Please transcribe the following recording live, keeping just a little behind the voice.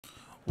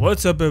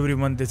What's up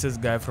everyone, this is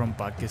guy from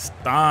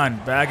Pakistan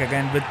back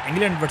again with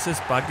England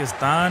versus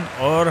Pakistan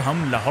और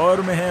हम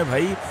लाहौर में हैं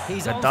भाई।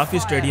 गद्दाफी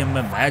स्टेडियम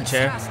में मैच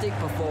है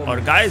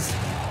और गाइस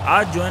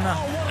आज जो है ना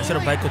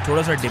अशरफ भाई को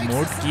थोड़ा सा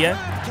डिमोट किया है।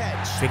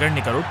 फिक्र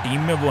नहीं करो, टीम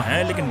में वो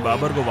हैं लेकिन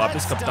बाबर को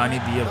वापस कप्तानी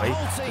दी है भाई,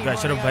 क्योंकि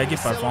अशरफ भाई की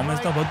परफॉर्मेंस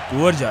ना बहुत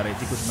पुअर जा रही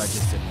थी कुछ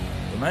मैचेस से।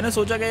 तो मैंने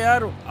सोचा कि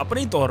यार अपने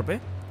ही तौर पे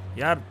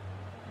यार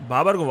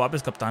बाबर को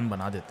वापस कप्तान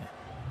बना देते हैं।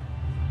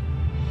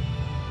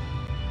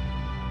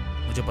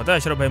 मुझे पता है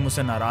अशरफ भाई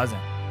मुझसे नाराज़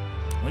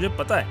हैं, मुझे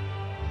पता है।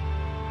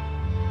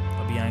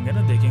 अभी आएंगे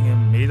ना, देखेंगे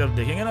मेरी तरफ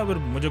देखेंगे ना, फिर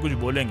मुझे कुछ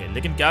बोलेंगे,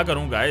 लेकिन क्या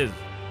करूं गाइस,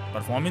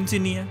 परफॉर्मेंस ही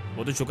नहीं है।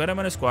 वो तो शुक्र है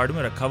मैंने स्क्वाड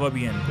में रखा हुआ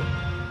भी है इनको।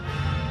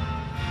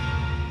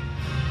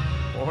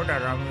 बहुत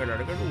आराम है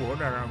लड़के, तो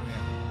बहुत आराम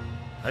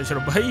है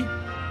अशरफ भाई।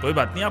 कोई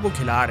बात नहीं, आपको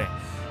खिला रहे हैं,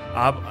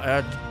 आप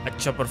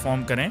अच्छा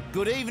परफॉर्म करें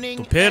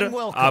तो फिर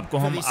आपको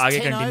हम आगे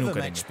कंटिन्यू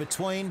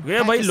करेंगे।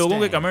 ये भाई लोगों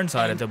के कमेंट्स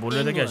आ रहे थे, बोल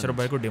रहे थे कि अशरफ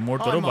भाई को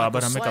डिमोट करो,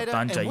 बाबर हमें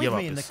कप्तान चाहिए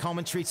वापस।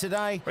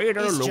 भाई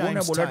चलो लोगों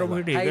ने बोला तो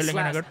फिर ठीक है,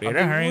 लेकिन अगर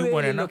तेरा हराने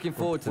ऊपर है ना तो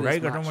पूरा ही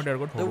करूंगा, तेरे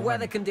को छोड़ूंगा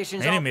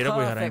नहीं, मेरा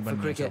कोई हराने बन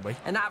नहीं भाई।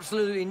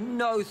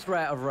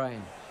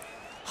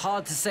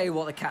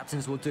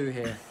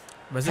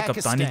 वैसे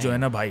कप्तानी जो है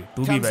ना भाई,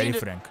 टू बी वेरी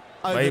फ्रैंक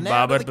भाई,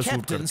 बाबर पे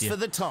सूट करती है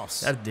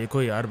यार।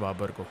 देखो यार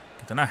बाबर को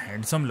कितना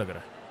हैंडसम लग रहा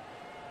है।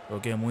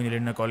 ओके मोइन अली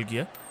ने कॉल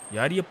किया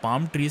यार, ये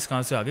पाम ट्रीज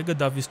कहाँ से आ गए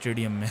गद्दाफी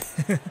स्टेडियम में।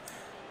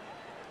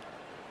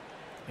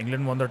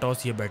 इंग्लैंड वॉन द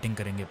टॉस, ये बैटिंग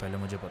करेंगे पहले,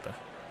 मुझे पता है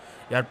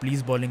यार।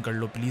 प्लीज बॉलिंग कर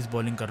लो, प्लीज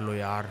बॉलिंग कर लो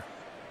यार।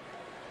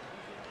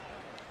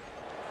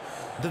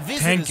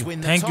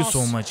 थैंक यू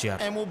सो मच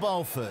यार।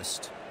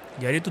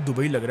 यार ये तो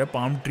दुबई लग रहा है,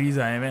 पाम ट्रीज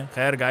आए हुए हैं।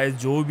 खैर गाइस,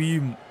 जो भी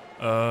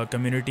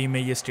कम्युनिटी में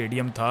ये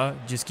स्टेडियम था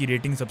जिसकी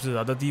रेटिंग सबसे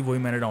ज़्यादा थी वही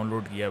मैंने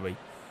डाउनलोड किया है भाई।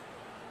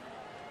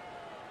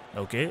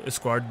 ओके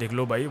स्क्वाड देख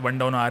लो भाई, 1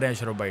 डाउन आ रहे हैं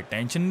अशरफ भाई,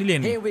 टेंशन नहीं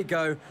लेनी। Here we go,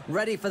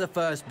 ready for the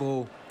first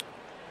ball.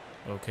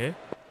 Okay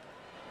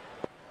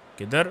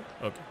किधर?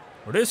 ओके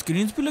बड़े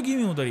स्क्रीन्स भी लगी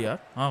हुई उधर यार।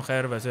 हाँ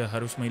खैर वैसे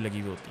हर उसमें ही लगी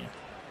हुई होती हैं।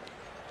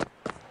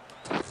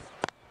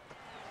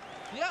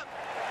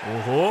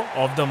 ओहो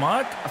ऑफ द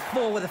मार्क,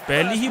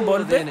 पहली ही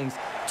बॉल पे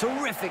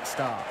Terrific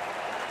start.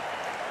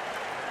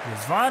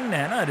 रिजवान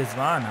है ना,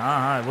 रिजवान, हाँ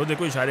हाँ वो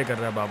देखो इशारे कर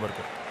रहा है बाबर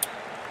को,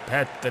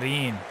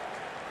 बेहतरीन।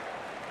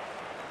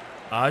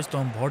 आज तो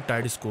हम बहुत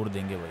टाइट स्कोर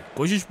देंगे भाई,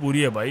 कोशिश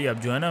पूरी है भाई। अब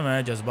जो है ना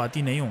मैं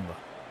जज्बाती नहीं होऊंगा,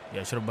 ये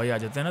अशरफ भाई आ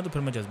जाते हैं ना तो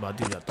फिर मैं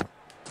जज्बाती हो जाता हूँ।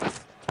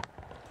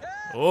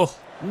 Oh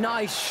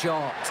nice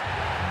shot,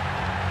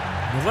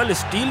 Mughal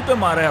steel पे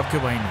मारा है आपके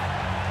भाई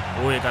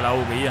ने। वो एक अलाउ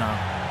हो गई है।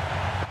 हाँ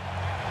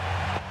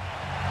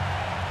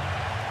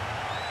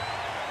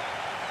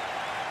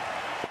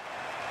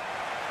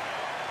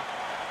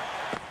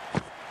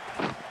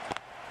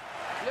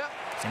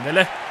सिंगल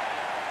है,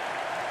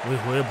 ओए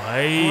होए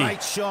भाई,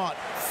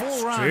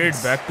 स्ट्रेट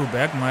बैक टू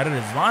बैक मारे।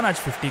 रिजवान आज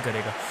 50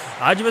 करेगा।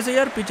 आज वैसे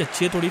यार पिच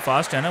अच्छी है, थोड़ी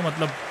फास्ट है ना,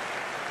 मतलब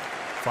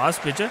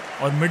फास्ट पिच है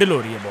और मिडिल हो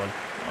रही है बॉल।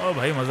 ओ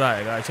भाई मज़ा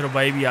आएगा। अशरफ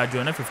भाई भी आज जो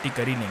है ना 50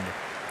 कर ही लेंगे,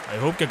 आई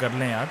होप के कर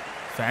लें यार।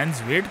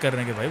 फैंस वेट कर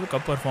रहे हैं कि भाई वो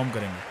कब परफॉर्म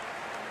करेंगे।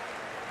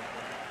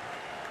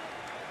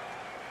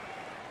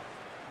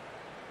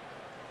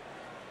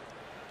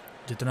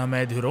 जितना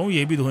मैं धो रहा हूँ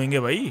ये भी धोएंगे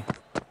भाई।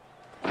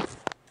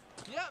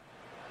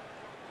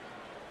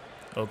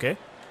 ओके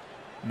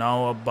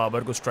नाउ अब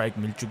बाबर को स्ट्राइक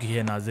मिल चुकी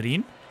है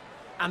नाजरीन,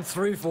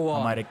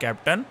 हमारे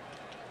कैप्टन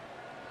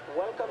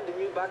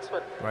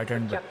राइट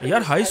हैंड।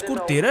 यार हाई स्कोर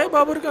 13 है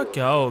बाबर का,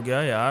 क्या हो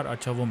गया यार?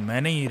 अच्छा वो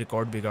मैंने ही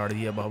रिकॉर्ड बिगाड़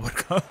दिया बाबर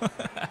का।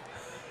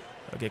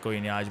 ओके कोई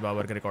नहीं, आज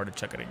बाबर का रिकॉर्ड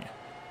अच्छा करेंगे।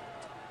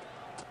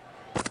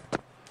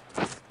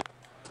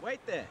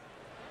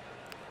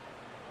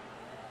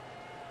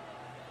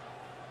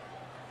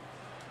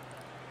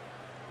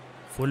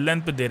 फुल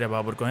लेंथ पे दे रहे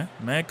बाबर को है।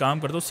 मैं काम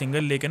करता हूँ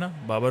सिंगल लेके ना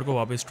बाबर को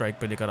वापस स्ट्राइक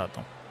पे लेकर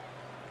आता हूँ।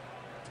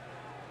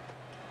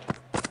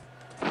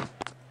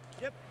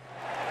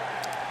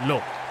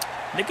 लो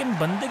लेकिन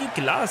बंदे की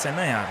क्लास है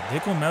ना यार,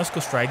 देखो मैं उसको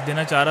स्ट्राइक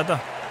देना चाह रहा था,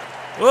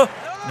 ओह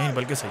नहीं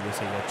बल्कि सही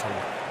है अच्छा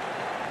हुआ।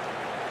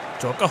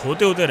 चौका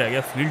होते होते रह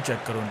गया, फील्ड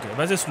चेक करो उनके।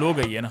 वैसे स्लो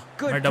गई है ना,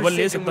 मैं डबल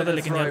ले सकता था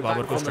लेकिन यार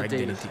बाबर को स्ट्राइक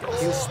देनी थी।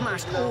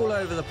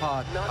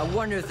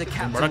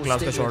 बड़ा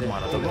क्लास का शॉट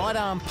मारा था।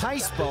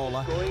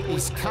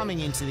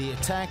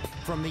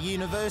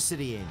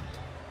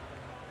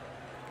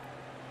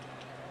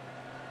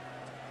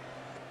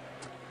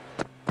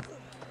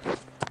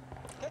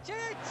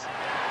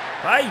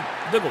 भाई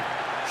देखो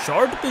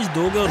शॉर्ट पिच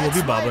दोगे और वो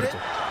भी बाबर को,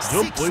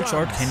 जो पुल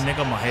शॉट खेलने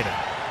का माहिर है,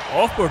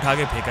 ऑफ पे उठा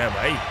के फेंका है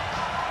भाई।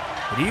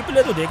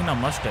 रिप्ले तो देखना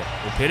मस्ट है।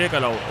 वो फिर एक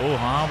अलाउ, ओ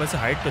हाँ वैसे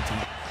हाइट पे थी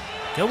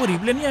क्या? वो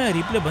रिप्ले नहीं आया,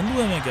 रिप्ले बंद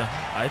हुए हैं क्या?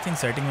 आई थिंक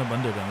सेटिंग में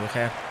बंद हो गए होंगे।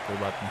 खैर कोई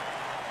बात नहीं,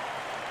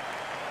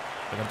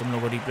 अगर तुम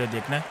लोगों को रिप्ले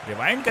देखना है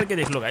रिवाइंड करके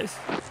देख लो गाइस।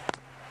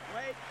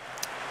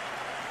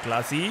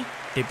 क्लासी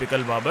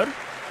टिपिकल बाबर,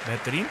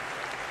 बेहतरीन।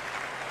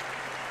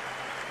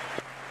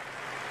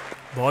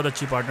 बहुत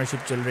अच्छी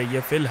पार्टनरशिप चल रही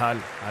है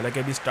फिलहाल, हालांकि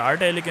अभी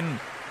स्टार्ट है लेकिन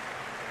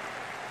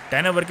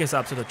 10 ओवर के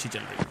हिसाब से तो अच्छी चल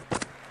रही है।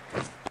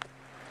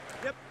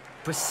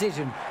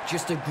 Precision,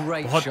 just a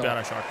great बहुत shot.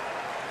 प्यारा शॉट।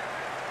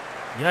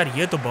 यार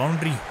ये तो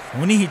बाउंड्री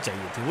होनी ही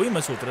चाहिए थी, वही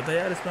मैं सोच रहा था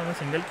यार इसमें मैं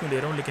सिंगल क्यों ले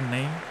रहा हूँ, लेकिन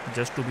नहीं,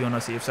 just to be on a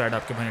safe side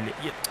आपके भाई ने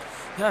लिया ये।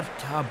 यार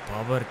क्या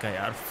बाबर का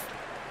यार,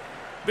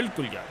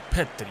 बिल्कुल यार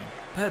बेहतरीन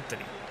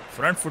बेहतरीन,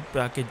 फ्रंट फुट पे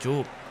आके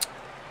जो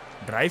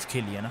ड्राइव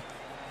खेली है ना,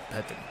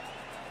 बेहतरीन।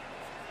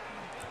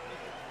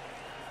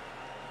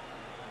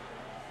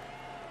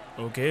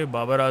 ओके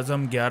बाबर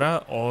आजम 11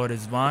 और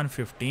रिजवान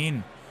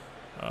 15,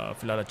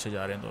 फिलहाल अच्छे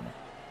जा रहे हैं दोनों।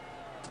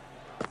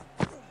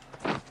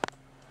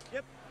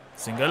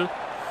 सिंगल,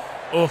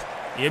 ओह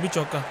ये भी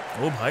चौका।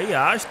 ओ भाई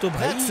आज तो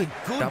भाई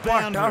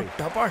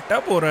टपा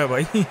हो रहा है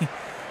भाई।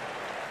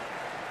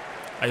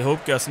 आई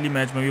होप कि असली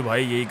मैच में भी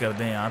भाई यही कर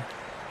दें यार,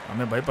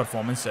 हमें भाई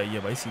परफॉर्मेंस चाहिए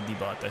भाई, सीधी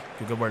बात है,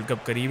 क्योंकि वर्ल्ड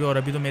कप करीब है और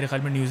अभी तो मेरे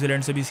ख्याल में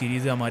न्यूजीलैंड से भी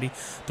सीरीज़ है हमारी।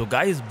 तो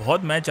गाइस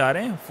बहुत मैच आ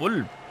रहे हैं,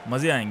 फुल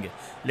मज़े आएंगे,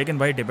 लेकिन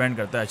भाई डिपेंड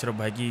करता है अशरफ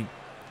भाई की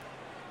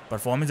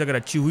परफॉर्मेंस अगर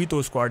अच्छी हुई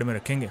तो स्क्वाड में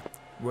रखेंगे।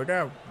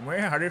 बेटा मैं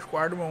हर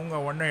स्क्वाड में हूँगा,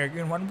 वरना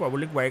यकीन मान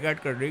पब्लिक बाइकाट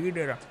कर देगी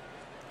तेरा।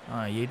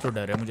 हाँ यही तो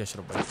डर है मुझे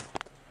अशरफ भाई।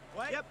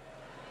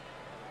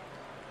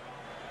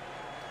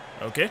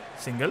 ओके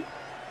सिंगल,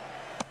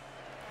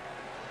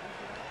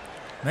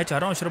 मैं चाह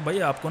रहा हूँ अशरफ भाई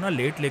आपको ना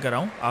लेट लेकर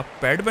आऊँ, आप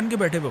पैड बन के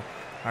बैठे हो।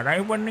 हराई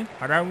बन नहीं,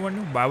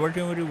 बाबर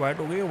से मेरी बात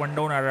हो गई, 1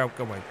 डाउन आ रहा है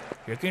आपका भाई,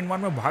 यकीन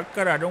मान मैं भाग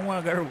कर आ जाऊँगा,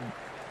 अगर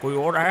कोई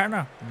और आया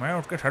ना मैं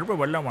उसके सर पे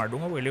बल्ला मार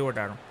दूंगा, पहले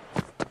बता रहा हूँ।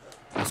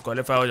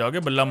 डिस्क्वालीफाई हो जाओगे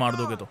बल्ला मार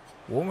दोगे तो,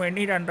 वो मैं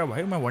नहीं जानता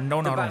भाई, मैं 1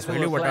 डाउन आ रहा हूँ,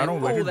 पहले बता रहा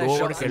हूँ। वैसे 2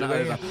 ओवर खेल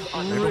गए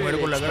तो मेरे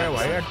को लग रहा है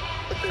भाई यार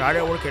सारे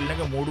ओवर खेलने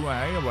के मूड में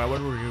आए ये बाबर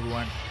और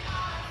रिजवान।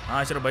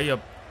 हाँ अशरफ भाई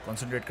अब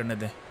कॉन्सेंट्रेट करने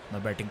दें,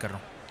 मैं बैटिंग कर रहा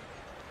हूँ।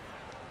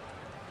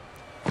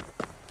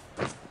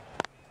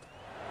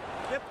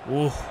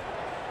 ओह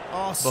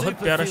बहुत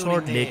प्यारा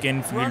शॉट,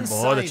 लेकिन फील्ड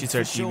बहुत अच्छी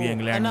सेट की हुई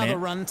इंग्लैंड ने।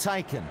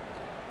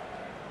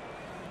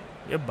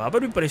 ये बाबर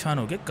भी परेशान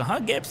हो गया, कहाँ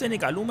गैप से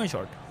निकालूं मैं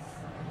शॉट।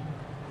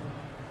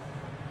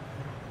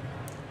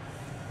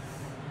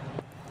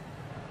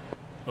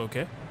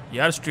 ओके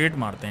यार स्ट्रेट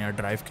मारते हैं यार,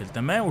 ड्राइव खेलते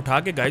हैं। मैं उठा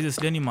के गाइस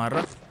इसलिए नहीं मार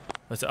रहा,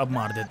 वैसे अब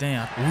मार देते हैं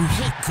यार।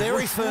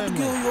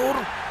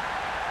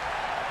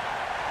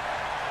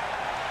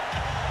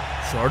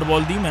 शॉर्ट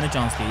बॉल दी मैंने,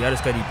 चांस लिया यार,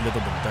 इसका रिप्ले तो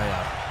बनता है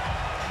यार।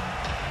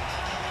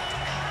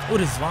 वो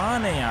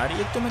रिजवान है यार,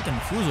 एक तो मैं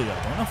कंफ्यूज हो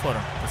जाता हूँ ना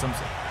फौरन कसम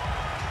से।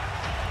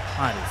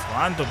 हाँ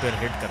रिजवान तो फिर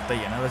हिट करता ही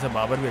है ना, वैसे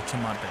बाबर भी अच्छे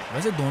मारते हैं।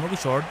 वैसे दोनों की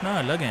शॉट ना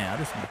अलग हैं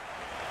यार उसमें,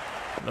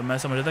 मतलब मैं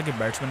समझ रहा था कि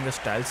बैट्समैन का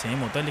स्टाइल सेम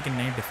होता है, लेकिन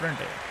नहीं डिफरेंट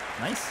है।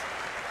 नाइस,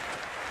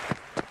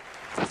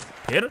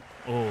 फिर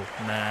ओह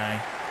नहीं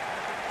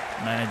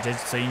मैंने जज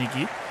सही नहीं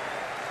की,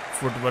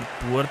 फुटवर्क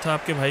पुअर था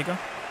आपके भाई का,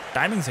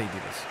 टाइमिंग सही थी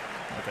बस।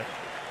 ओके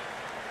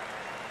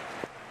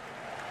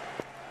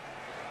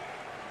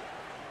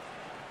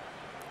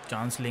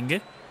चांस लेंगे।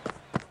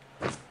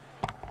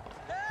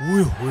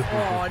 बहुत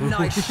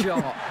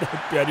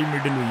प्यारी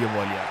मिडिल हुई है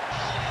बॉल यार।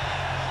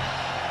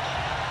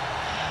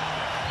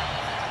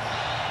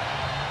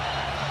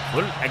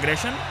 फुल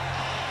एग्रेशन,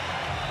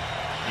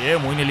 ये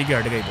मोइन अली की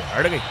हट गई,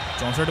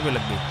 64 पे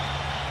लग गई।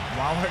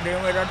 वहाँ डे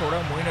मेरा थोड़ा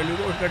मोइन अली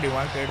को उसका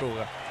दिमाग सेट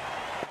होगा।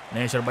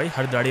 नहीं अशरफ भाई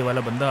हर दाढ़ी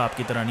वाला बंदा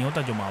आपकी तरह नहीं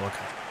होता जो मावक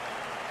है।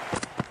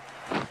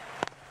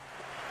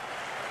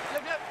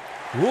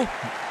 वो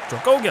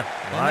चौका हो गया,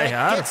 वाह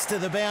यार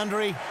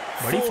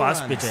बड़ी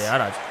फास्ट पिच है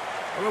यार आज।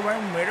 अरे भाई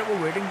मेरे को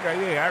वेटिंग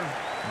चाहिए यार,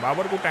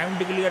 बाबर को टाइम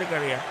डिक्लेयर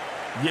कर यार।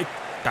 ये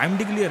टाइम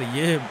डिक्लेयर,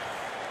 ये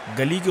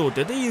गली के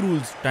होते थे ये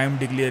रूल्स, टाइम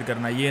डिक्लेयर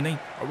करना, ये नहीं।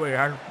 अबे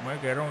यार मैं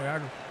कह रहा हूँ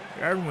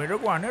यार मेरे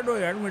को आने दो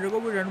यार, मेरे को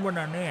भी रन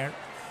बनाने यार।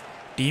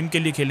 टीम के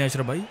लिए खेलें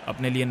अशरफ भाई,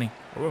 अपने लिए नहीं।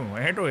 अबे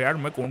मैं तो यार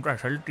मैं कौन सा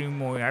असल टीम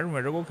हूँ यार,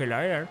 मेरे को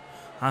खिलाए यार।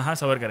 हाँ हाँ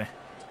सबर करें।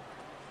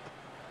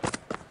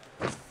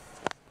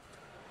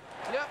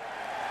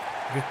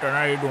 जिस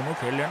तरह ये दोनों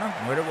खेल लेना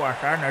मेरे को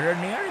आसान नजर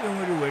नहीं आ रही,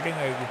 मेरी वेटिंग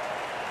आएगी।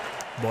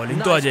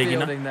 बॉलिंग तो आ जाएगी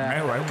ना।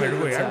 नहीं भाई मेरे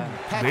को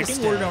यार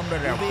वेटिंग ऑलराउंडर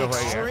है आपका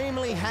भाई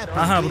यार।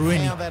 हाँ हाँ रोए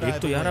नहीं,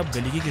 एक तो यार आप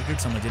गली की क्रिकेट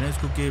समझ रहे हैं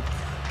इसको कि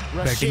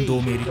बैटिंग दो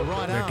मेरी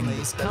बैटिंग दो।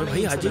 अबे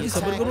भाई आ जाएगी,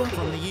 सबर करो।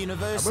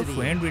 अबे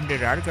फैन भी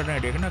इंतजार कर रहे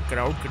हैं, देखना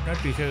क्राउड कितना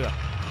पीछेगा।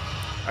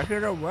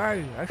 अशरफ भाई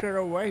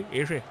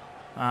ऐसे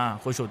हाँ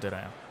खुश होते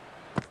रहे।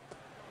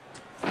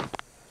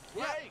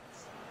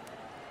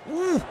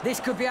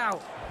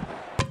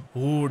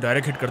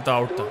 डायरेक्ट हिट करता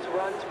आउट था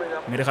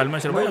मेरे ख्याल में।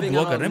 अशरफ भाई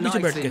दुआ कर रहे हैं पीछे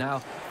बैठ के।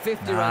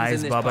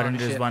 नाइस, बाबर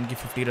एंड रिजवान की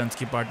 50 रन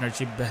की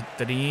पार्टनरशिप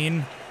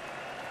बेहतरीन।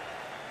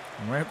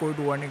 मैं कोई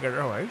दुआ नहीं कर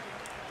रहा भाई,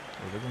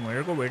 तो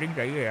मेरे को बैटिंग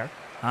चाहिए यार।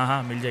 हाँ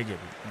हाँ मिल जाएगी,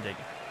 अभी मिल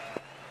जाएगी।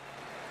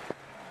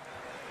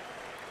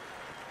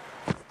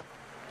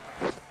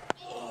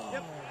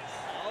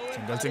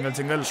 सिंगल सिंगल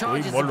सिंगल,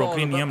 कोई बॉल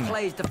रोकनी नहीं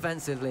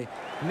हमने।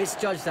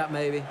 Misjudged that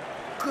maybe.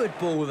 Good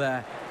ball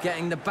there,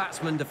 getting the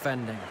batsman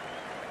defending.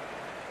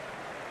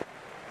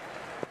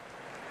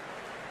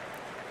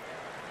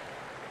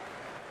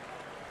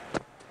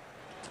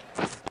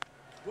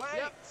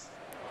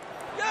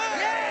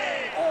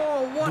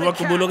 दुआ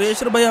कबूल हो गई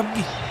अशरफ भाई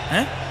आपकी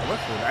हैं?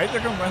 खुदाई कर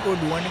रहा हूँ, मैं कोई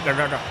दुआ नहीं कर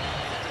रहा था।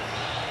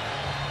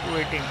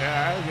 वेटिंग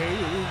आ गई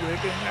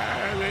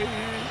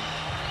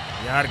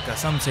यार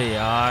कसम से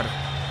यार,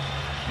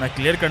 मैं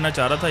क्लियर करना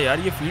चाह रहा था यार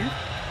ये फील्ड।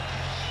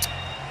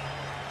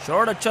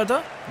 शॉट अच्छा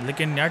था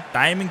लेकिन यार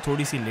टाइमिंग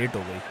थोड़ी सी लेट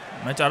हो गई।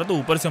 मैं चाह रहा था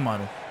ऊपर से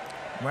मारूं।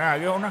 मैं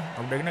आगे हूँ ना,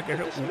 अब देखना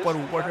कैसे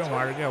ऊपर से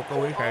मार के आपका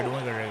वही साइड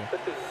में करेगा।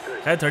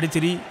 है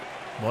 33,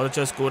 बहुत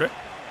अच्छा स्कोर है।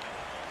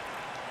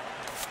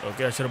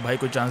 ओके अशरफ भाई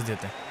को चांस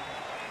देते हैं।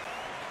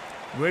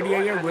 वेट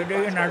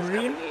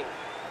नाजरीन,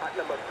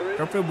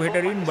 सबसे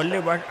बेहतरीन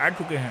बल्लेबाज आ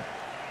चुके हैं।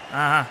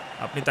 हाँ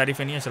अपनी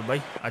तारीफें नहीं है अशरफ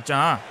भाई। अच्छा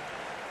हाँ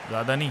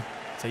ज़्यादा नहीं,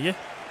 सही है,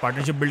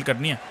 पार्टनरशिप बिल्ड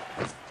करनी है।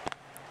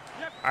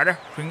 अरे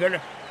फिंगर।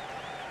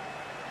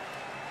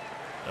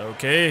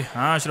 ओके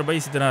हाँ अशरफ भाई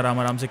इसी तरह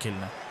आराम से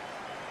खेलना है।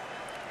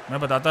 मैं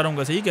बताता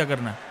रहूँगा सही क्या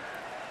करना है।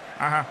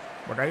 हाँ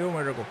बताइए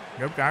मेरे को,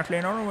 जब चांस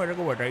लेना हो ना मेरे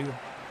को बताइए।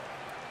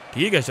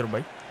 ठीक है अशरफ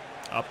भाई,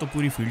 आप तो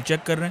पूरी फील्ड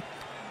चेक कर रहे हैं।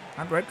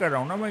 हाँ तो कर रहा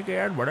हूँ ना मैं कि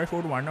यार बड़ा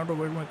शॉट मारना तो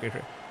फिर मैं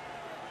कैसे।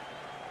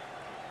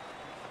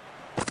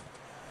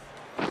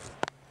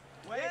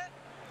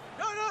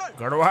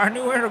 गड़वा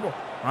नहीं हुआ मेरे को।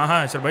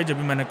 हाँ अशरफ भाई जब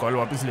भी मैंने कॉल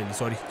वापस ले ली,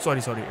 sorry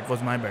it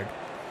was my bad.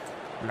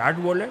 Last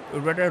ball है,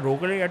 उस बेटा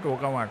रोक ले या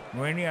टोका मार,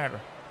 मुझे नहीं आ रहा।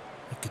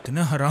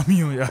 कितने हरामी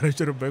हो यार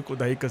अशरफ भाई,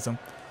 खुदाई कसम।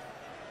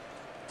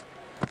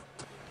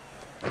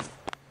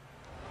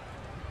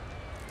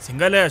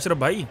 सिंगल है अशरफ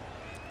भाई,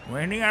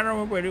 मुझे नहीं आ रहा,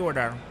 मैं पहले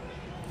बता रहा हूँ।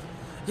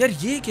 यार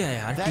ये क्या है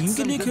यार, टीम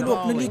के लिए खेलो,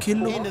 अपने लिए खेल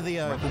लो।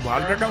 तू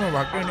भाग रहा था, मैं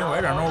भागते नहीं हुआ,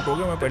 रन आउट हो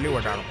गया, मैं पहले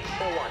बता रहा हूँ।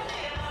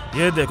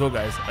 ये देखो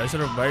गाइस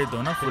अशरफ भाई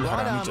तो ना फुल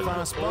हरामी चल रहा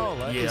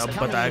है। ये अब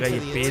बताएगा ये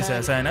पेस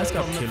ऐसा है ना इसका,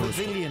 अब खेलो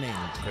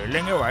खेल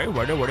लेंगे भाई,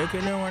 बड़े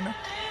खेले हुए ना।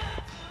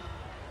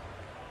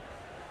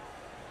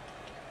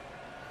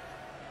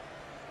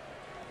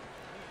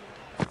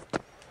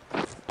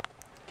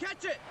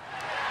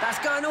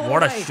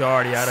 व्हाट अ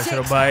शॉट यार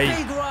अशरफ भाई,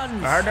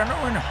 हार्ड है ना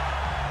मैंने।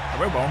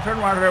 अबे बाउंसर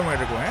मार रहे हो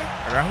मेरे को, हैं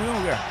हरामी हो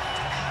गया।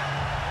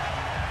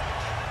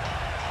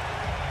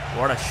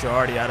 व्हाट अ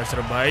शॉट यार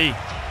अशरफ भाई,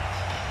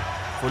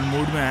 फुल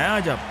मूड में आया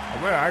आज आप।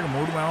 अबे आज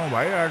मूड में आऊँ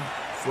भाई, आज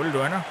फुल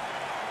जो है ना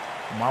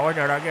मावा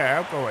चढ़ा के आया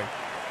आपका भाई।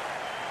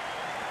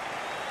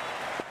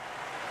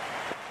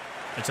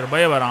 अशरफ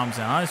भाई अब आराम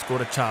से, हाँ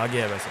स्कोर अच्छा आ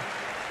गया है वैसे।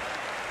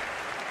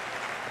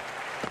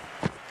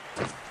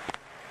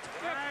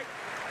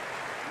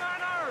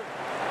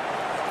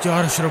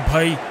 यार अशरफ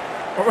भाई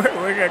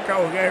ओए अच्छा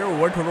हो गया,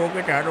 ओवर थ्रो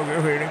के चार हो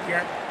गए फिर क्या।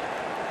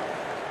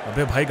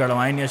 अबे भाई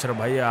गड़वाए नहीं अशरफ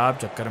भाई, आप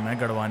चक्कर में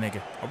गड़वाने के।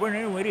 अबे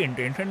नहीं मेरी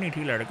इंटेंशन नहीं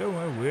थी लड़के,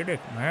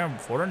 मैं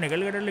फौरन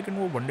निकल गया था लेकिन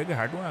वो बंदे के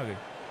हाथ में आ गई।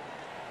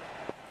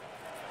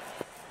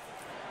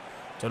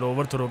 चलो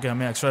ओवर थ्रो के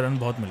हमें एक्स्ट्रा रन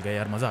बहुत मिल गए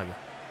यार, मज़ा आ गया।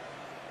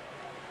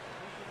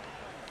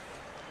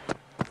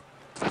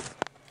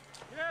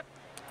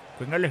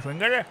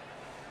 फिंगर है।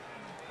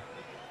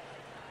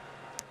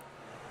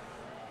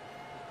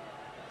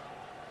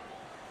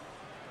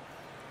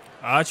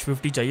 आज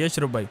 50 चाहिए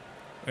अशरफ भाई,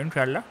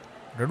 इंशाल्लाह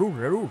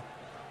जरूर।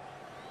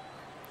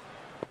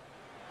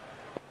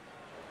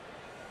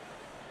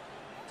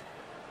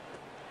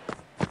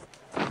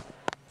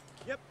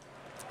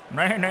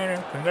 नहीं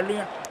फिंगर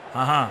लिया।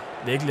 हाँ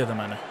देख लिया था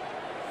मैंने।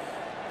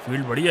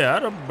 फील्ड बढ़िया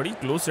यार, अब बड़ी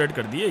क्लोज सेट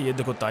कर दी है। ये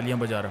देखो तालियां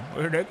बजा रहा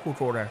हूँ, देख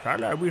कुछ हो रहा है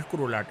साला, अभी इसको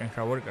रुलाते हैं,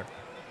 शावर कर।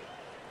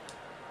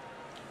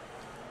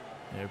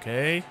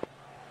 Okay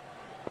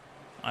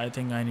I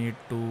think I need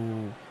to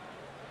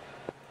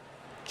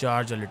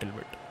charge a little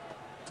bit.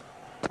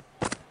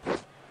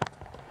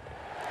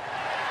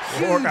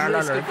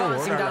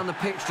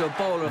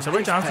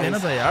 सभी चांस लेना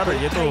था यार,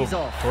 ये तो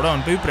थोड़ा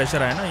उन पे भी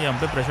प्रेशर आया ना, ये हम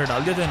पे प्रेशर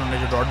डाल दिया था इन्होंने,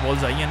 जो डॉट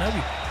बॉल्स आई है ना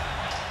अभी।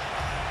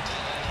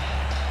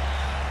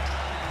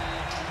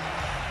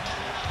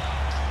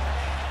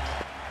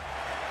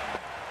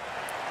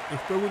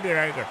 इसको भी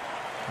ट्राई कर।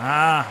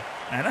 हाँ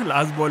है ना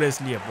लास्ट बॉल है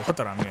इसलिए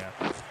बहुत आराम है यार।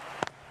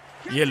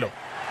 ये लो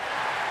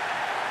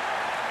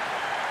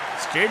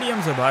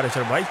स्टेडियम से बाहर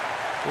अशरफ भाई,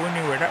 कोई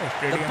नहीं बेटा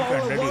स्टेडियम के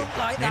अंदर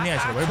ही। नहीं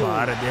अशरफ भाई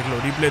बाहर है, देख लो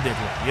रिप्ले देख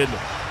लो। ये लो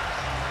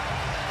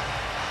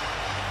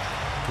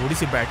थोड़ी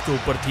सी बैट के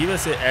ऊपर थी,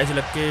 वैसे एज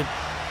लग के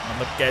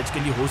मतलब कैच के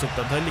लिए हो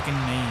सकता था लेकिन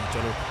नहीं,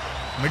 चलो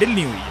मिडिल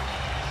नहीं हुई है।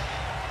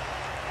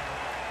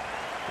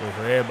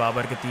 ओहे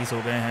बाबर के 30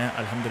 हो गए हैं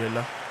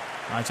अल्हम्दुलिल्लाह।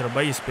 अशरफ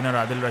भाई स्पिनर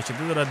आदिल रशीद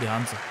ज़रा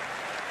ध्यान से।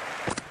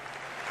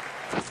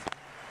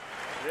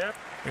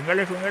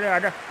 फिंगर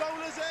आजा।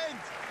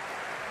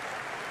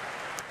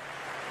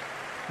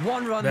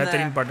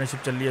 बेहतरीन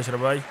पार्टनरशिप चल रही है अशरफ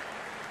भाई।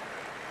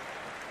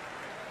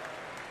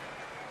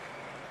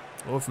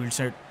 वो फील्ड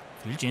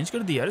चेंज कर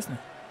दी यार इसने,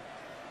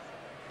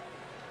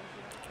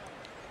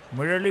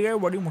 मेरे लिए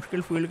बड़ी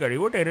मुश्किल फील्ड करी।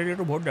 वो तेरे लिए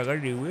तो बहुत जगह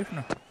दी हुई है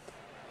इसने।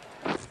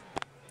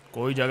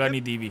 कोई जगह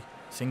नहीं दी हुई,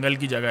 सिंगल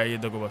की जगह है ये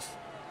देखो बस।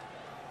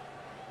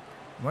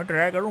 मैं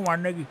ट्राई करूँ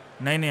मारने की।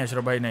 नहीं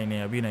अशरफ भाई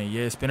नहीं अभी नहीं,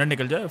 ये स्पिनर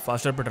निकल जाए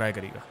फास्टर पे ट्राई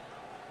करेगा।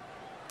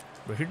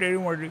 वैसे तेरी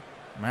मर्जी,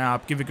 मैं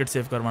आपकी विकेट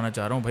सेव करवाना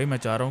चाह रहा हूँ भाई। मैं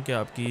चाह रहा हूँ कि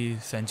आपकी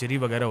सेंचुरी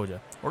वगैरह हो जाए।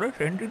 और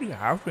सेंचुरी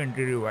हाफ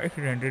सेंचुरी भाई,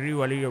 सेंचुरी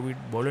वाली अभी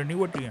बॉलर नहीं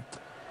होती हैं।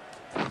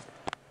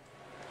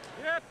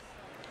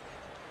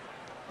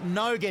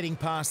 No getting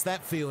past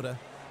that fielder.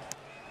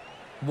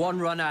 1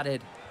 run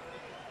added.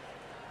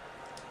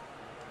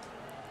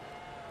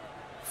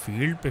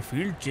 Field पे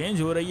फील्ड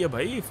चेंज हो रही है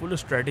भाई, फुल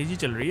स्ट्रेटेजी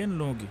चल रही है इन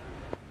लोगों की।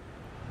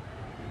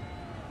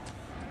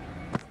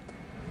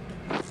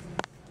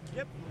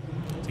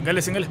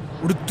 सिंगल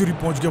उड़ तुरी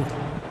पहुंच गया।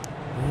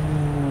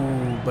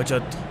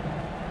 बचत।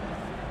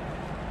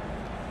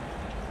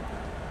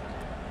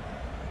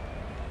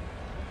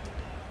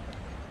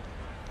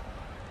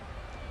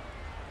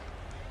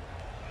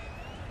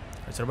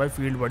 अच्छा भाई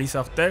फील्ड बड़ी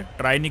सख्त है,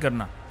 ट्राई नहीं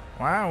करना।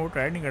 वहाँ वो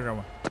ट्राई नहीं कर रहा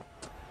मैं।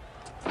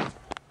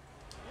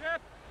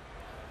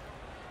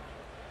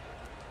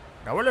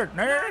 डबल हिट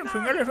नहीं,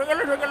 सिंगल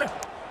है।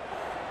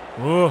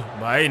 ओह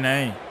भाई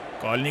नहीं,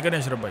 कॉल नहीं करें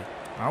अशरफ भाई।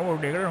 हाँ वो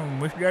देख रहा हूँ,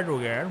 मिस डेट हो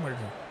गया यार मेरे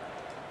से।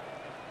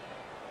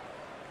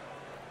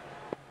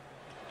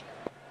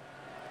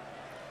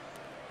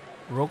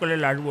 रोक ले,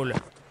 लास्ट बॉल है।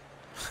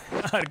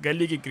 यार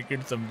गली की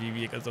क्रिकेट समझी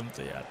हुई है कसम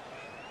से यार।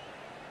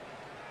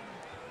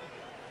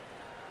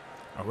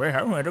 अबे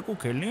यार मेरे को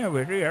खेलनी है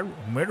वैसे यार,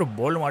 मेरे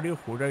बॉल मारी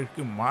खुदा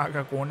इसकी माँ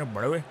का कौन है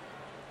बड़े।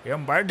 ये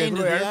अंपायर देख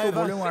लो यार, तो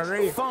बॉल मार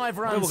रही है,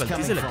 वो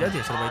गलती से लग जाती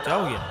है। सर भाई क्या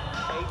हो गया?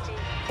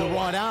 The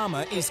right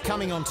armour is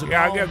coming onto ये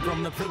आ गया, goal from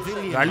the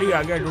pavilion. गाली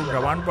आ गया, जो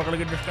जवान पकड़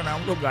के जिसका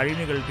नाम तो गाली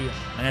निकलती है।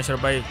 नहीं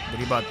अशरफ भाई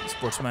मेरी बात,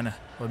 स्पोर्ट्समैन है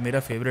और मेरा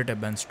फेवरेट है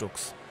बेन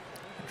स्टोक्स।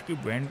 उसकी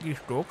बैंड की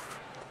स्टोक्स।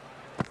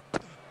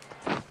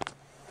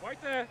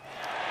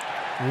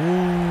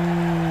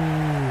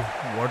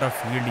 व्हाट अ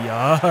फील्ड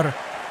यार,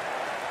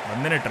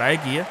 बंदे ने ट्राई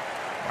किया।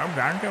 अब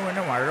जानते हैं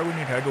मैंने मारा भी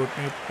नहीं था, तो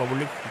उतनी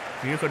पब्लिक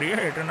ये करी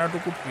है, इतना तो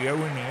कुछ किया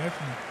भी नहीं है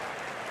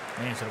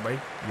इसने। नहीं सर भाई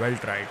वेल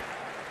ट्राइड।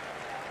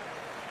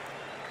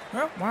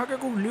 वहाँ के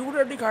कुछ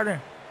लीवर दिखा रहे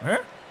हैं।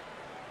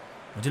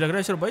 मुझे लग रहा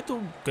है सर भाई तो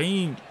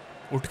कहीं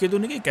उठ के तो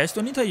नहीं गई, कैच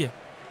तो नहीं था ये।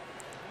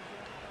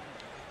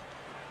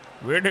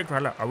 वेट एक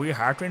वाला, अब ये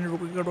हाथ में नहीं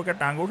रुकेगा तो क्या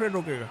टांगों से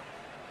रुकेगा?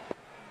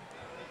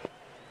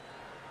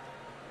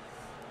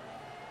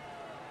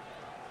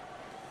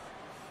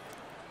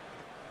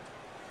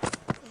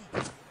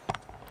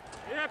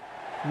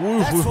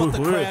 That's what the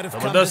crowd have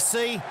come to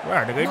see.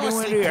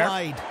 nicely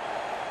played.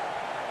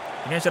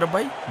 शरफ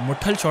भाई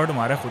मुठल शॉट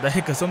मारा, खुदा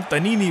है कसम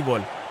तनी नहीं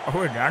बॉल।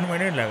 अबे डांड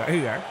मैंने लगाई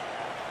यार,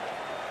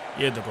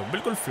 ये देखो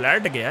बिल्कुल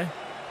फ्लैट गया है।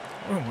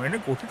 मैंने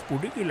कोशिश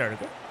पूरी की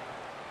लड़का।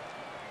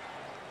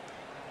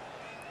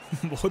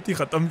 बहुत ही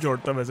खत्म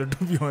शॉट था वैसे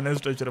टू बी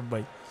ऑनेस्ट अशरफ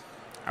भाई।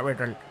 अबे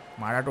चल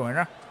मारा तो है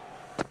ना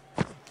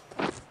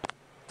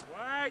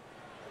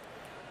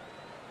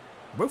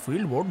भाई।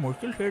 फील्ड बहुत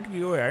मुश्किल सेट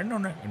की हो यार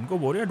इन्होंने, इनको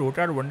बोलिए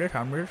 2-4 वनडे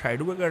सामने से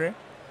साइड पे करे।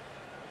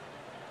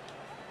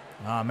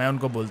 हाँ मैं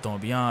उनको बोलता हूँ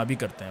अभी, हाँ अभी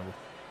करते हैं वो।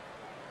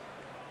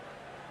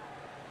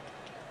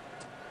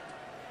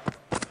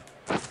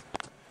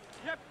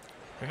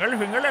 फिंगल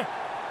है,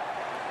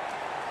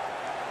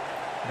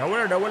 डबल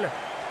है,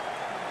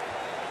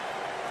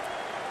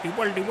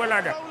 ट्रिपल आ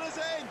जा।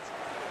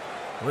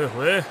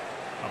 होए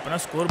अपना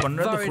स्कोर बन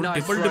रहा है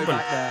तो फुल ट्रिपल।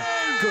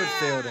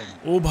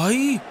 ओ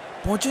भाई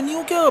पहुंचे नहीं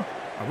हो क्या आप?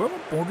 अबे मैं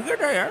पहुंच गया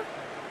था यार,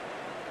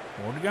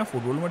 पहुंच गया।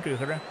 फुटबॉल में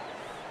देख रहे हैं।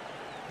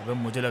 अबे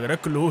मुझे लग रहा है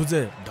क्लोज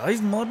है,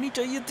 डाइस मारनी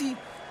चाहिए थी।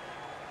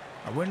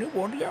 अबे नहीं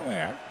पहुंच गया मैं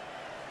यार।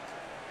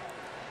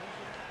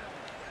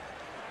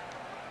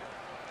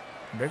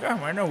 देखा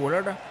मैंने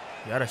बोला था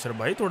यार अशरफ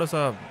भाई थोड़ा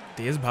सा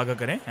तेज भागा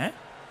करें हैं।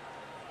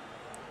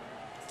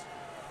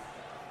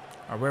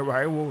 अबे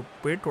भाई वो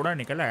पेट थोड़ा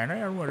निकला है ना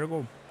यार, मेरे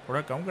को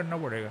थोड़ा कम करना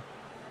पड़ेगा।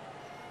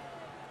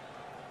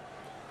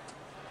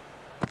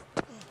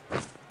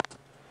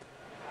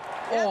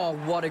 Oh,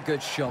 what a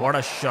good shot. What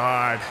a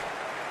shot.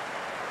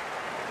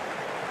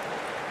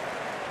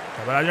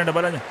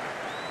 Double आ जा।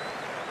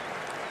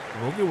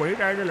 वो की वही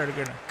टाइट है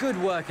लड़के ने। Good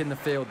work in the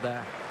field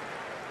there.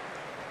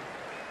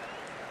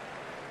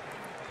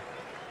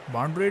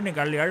 Boundary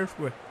निकाल लिया उस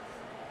पे।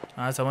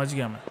 हाँ समझ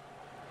गया मैं।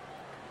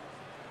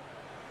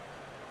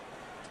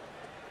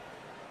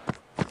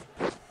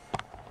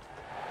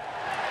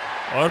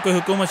 और कोई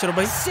हुक्म अशरफ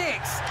भाई?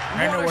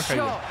 नहीं वो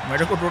चाहिए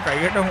मेरे को, तो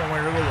चाहिए था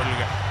मेरे को बोल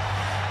गया।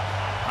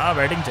 हाँ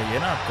बैटिंग चाहिए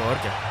ना आपको, और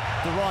क्या।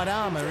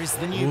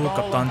 वो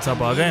कप्तान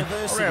साहब आ गए।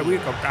 अरे अभी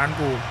कप्तान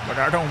को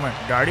बताता हूँ मैं,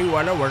 दाढ़ी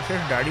वाला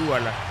वर्सेस दाढ़ी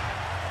वाला।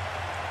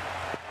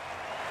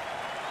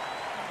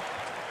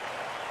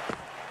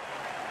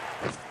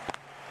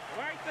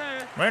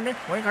 नहीं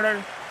वहीं खड़ा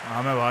है।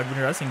 हाँ मैं भाग भी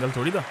नहीं रहा, सिंगल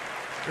थोड़ी था।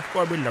 इसको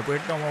अभी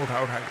लपेटता हूँ मैं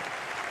उठा के।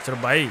 सर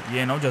भाई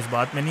ये ना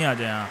जज्बात में नहीं आ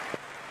जाए यहाँ।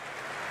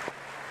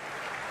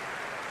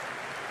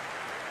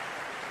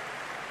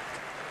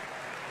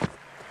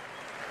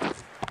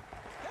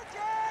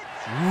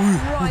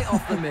 Right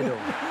off the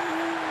middle.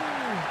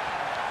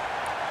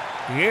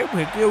 ये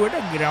फेंके हुए ना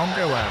ग्राउंड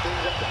के बाहर।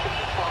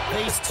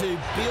 These two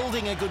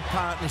building a good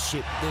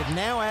partnership. They've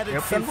now added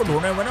captain को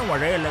ढूंढने में ना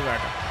मजा ही लगा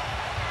था।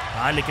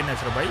 हाँ लेकिन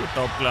अशरफ भाई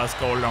टॉप क्लास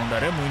का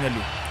ऑलराउंडर है मोइन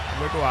अली।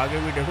 अबे तो आगे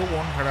भी देखो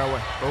कौन खड़ा हुआ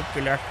है, टॉप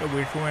क्लास का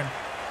बैट्समैन।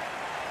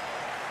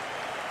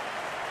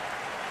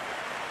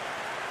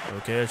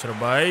 ओके अशरफ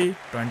भाई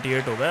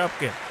 28 हो गए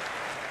आपके।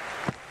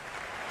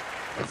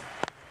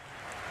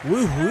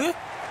 हुए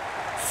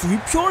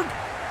sweep shot.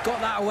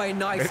 Got that away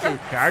nicely.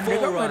 Shot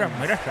देखा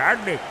मेरा शॉट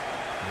देख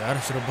यार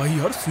अशरफ भाई,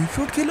 यार स्वीप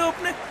शॉट खेला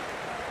आपने।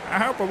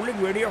 हाँ पब्लिक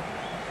वीडियो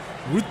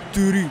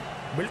तेरी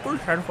बिल्कुल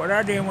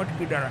सरफराज अहमद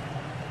की तरह।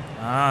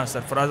 हाँ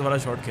सरफराज वाला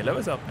शॉट खेला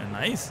वैसे आपने,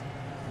 नाइस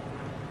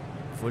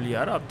फुल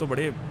यार। आप तो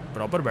बड़े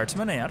प्रॉपर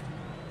बैट्समैन है यार,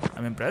 I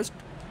am impressed.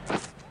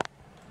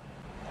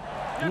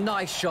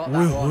 Nice shot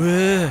that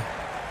one.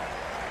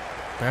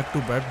 Back to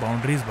back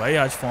boundaries भाई,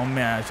 आज फॉर्म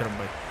में आया अशरफ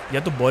भाई। या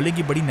तो बॉलिंग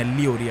की बड़ी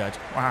नल्ली हो रही है आज।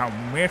 हाँ,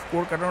 मैं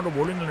स्कोर कर रहा हूँ तो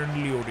बॉलिंग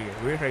नल्ली हो रही है,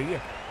 वे सही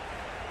है।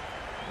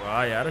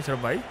 वाह यार अशरफ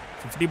भाई,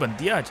 50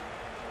 बनती है आज।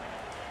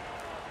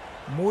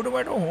 मूड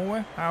में तो हूँ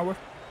मैं, हाँ बस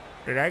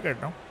ट्राई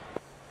करता हूँ।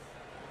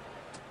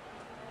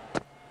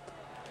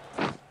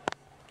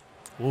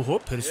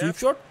 ओहो, फिर स्वीप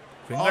शॉट,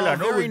 फिंगर ला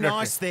दो। very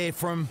nice there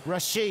from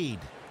Rashid.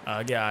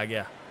 आ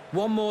गया।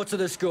 One more to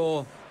the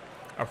score.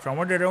 अब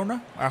समझ रहे हो ना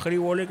आखिरी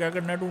बॉल है, क्या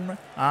करना है तुमने?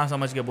 हाँ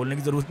समझ गया, बोलने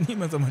की जरूरत नहीं,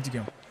 मैं समझ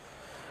गया हूँ।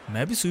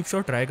 मैं भी स्वीप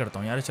शॉट ट्राई करता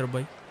हूँ यार अशरफ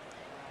भाई।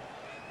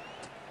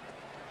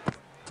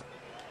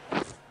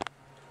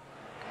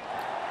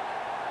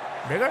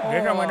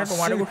 देखा मैंने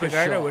तुम्हारे को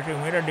सिखाया था वैसे,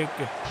 मेरा देख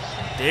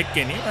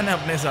के नहीं, मैंने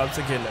अपने हिसाब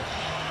से खेला।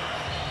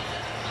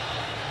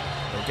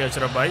 ओके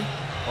अशरफ भाई,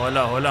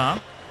 होला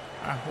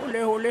हाँ।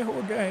 होले हो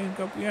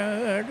जाएगा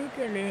प्यार,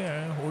 चले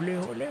होले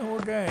हो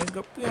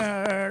जाएगा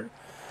प्यार।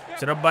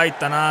 अशरफ भाई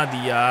तना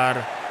दी यार,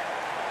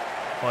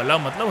 होला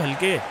मतलब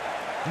हल्के।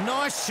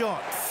 Nice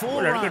shot.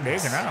 4 लड़के runs.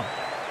 देख ना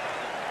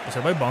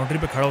अशरफ भाई, बाउंड्री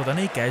पे खड़ा होता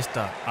ना, ये कैच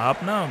था।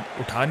 आप ना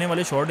उठाने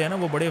वाले शॉट है ना,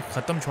 वो बड़े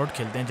ख़त्म शॉट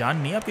खेलते हैं, जान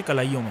नहीं है आपकी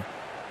कलाइयों में।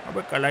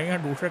 अब कलाइयाँ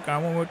दूसरे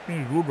कामों में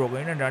इतनी रूट हो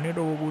गई ना जानी,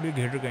 तो वो पूरी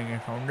घिर गई हैं,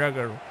 समझा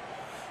करो।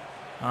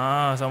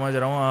 हाँ समझ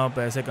रहा हूँ, आप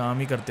ऐसे काम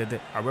ही करते थे।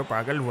 अब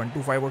पागल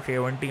 125 और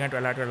 70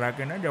 चला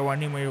के ना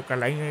जवानी में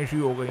कलाइयाँ ऐसी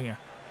हो गई हैं,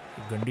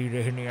 गंदी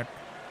रहनी है।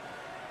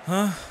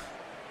 हाँ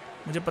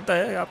मुझे पता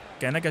है आप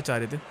कहना क्या चाह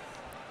रहे थे।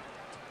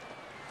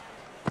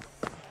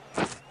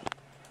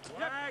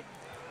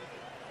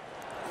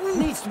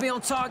 Needs to be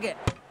on target.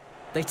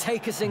 They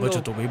take a single.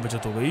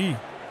 बचत हो गई।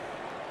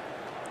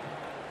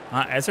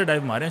 हाँ ऐसे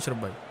डाइव मारे हैं अशरफ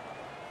भाई।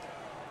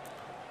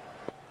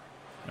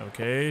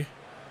 ओके,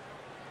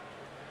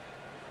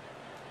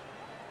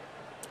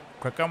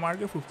 छक्का मार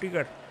के 50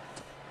 कर।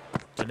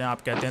 चलें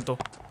आप कहते हैं तो।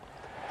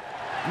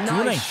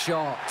 Nice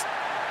shot.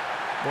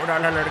 वो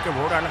डाला लड़के,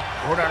 वो डाला।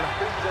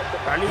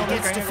 ताली He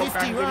gets to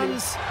 50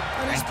 runs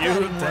and he's batting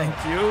well. Thank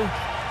you.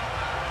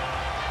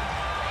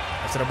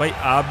 Ashraf भाई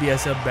आप भी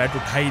ऐसे अब बैट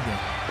उठा ही दें।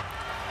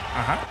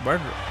 हाँ बट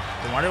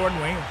तुम्हारे वर्ड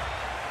वहीं हो।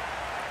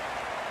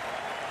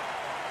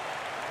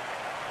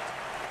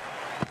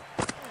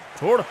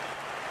 छोड़।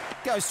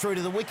 Goes through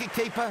to the wicket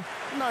keeper.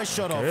 No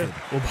shot off it.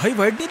 ओ भाई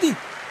वाइड नहीं थी,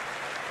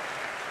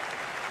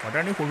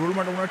 पता नहीं फुटबॉल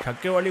में तुमने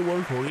छक्के वाली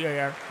बॉल छोड़ी है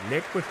यार,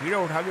 लेग पे सीधा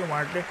उठा के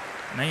मारते।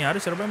 नहीं यार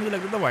अशरफ भाई, मुझे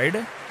लगता था वाइड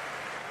है।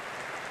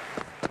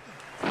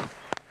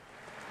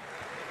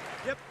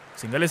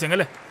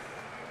 सिंगल है।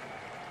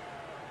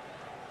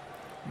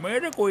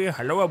 मेरे को ये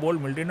हलवा बॉल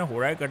मिलती ना, हो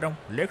रहा है खत्म।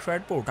 लेग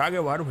साइड पे उठा के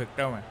बाहर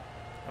फेंकता हूँ मैं।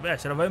 अबे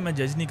अशरफ भाई मैं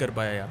जज नहीं कर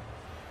पाया यार।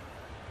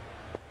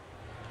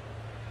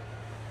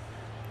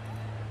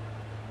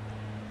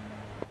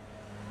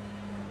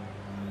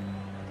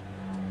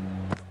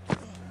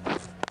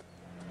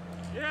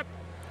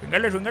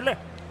 सिंगल है।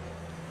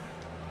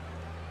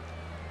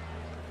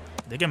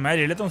 देखिए मैं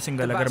ले लेता हूँ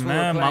सिंगल, अगर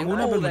मैं मांगू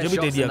ना फिर मुझे भी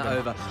दे दिया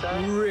कर।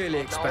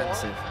 Really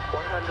expensive.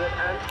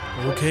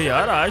 ओके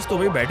यार, आज तो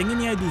भाई बैटिंग ही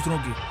नहीं आई दूसरों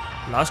की।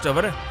 लास्ट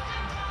ओवर है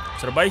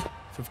सर भाई,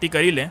 50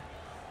 कर ही लें।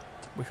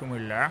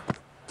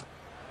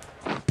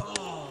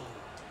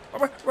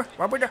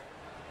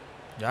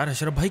 यार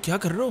अशरफ भाई क्या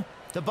कर रहे हो?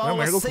 The bowler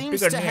मेरे को seems 50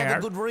 to करनी है have a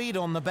यार। good read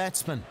on the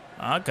batsman.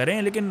 हाँ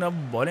करें, लेकिन अब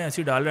बॉलें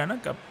ऐसी डाल रहे हैं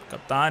ना,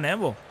 कप्तान है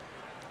वो।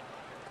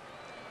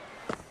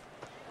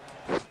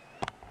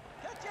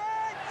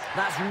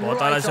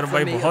 बहुत आला अशरफ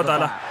भाई, बहुत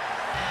आला।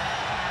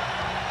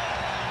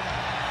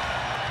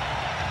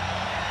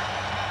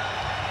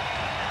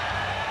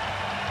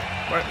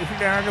 इसी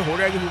तरह से हो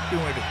जाएगी 50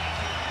 मिनट।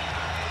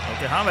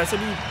 ओके हाँ, वैसे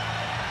भी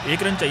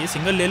 1 रन चाहिए,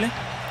 सिंगल ले लें।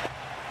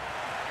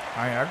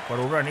 हाँ यार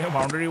परोड़ा नहीं है,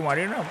 बाउंड्री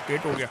मारी ना,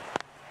 केट हो गया।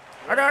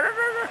 अरे अरे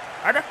अरे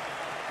अरे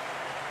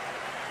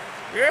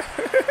ये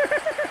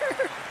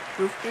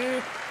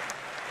 50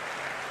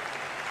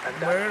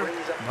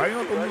 भाई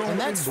हो तुम लोग, And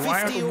that's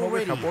 50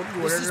 already.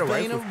 This has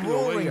been a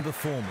roaring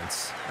performance.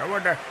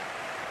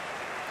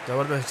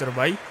 जबरदस्त सर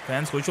भाई,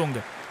 फैंस खुश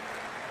होंगे।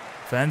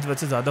 फैंस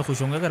वैसे ज़्यादा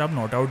खुश होंगे अगर आप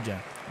नॉट आउट जाएं।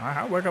 हाँ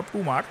हाँ बट अब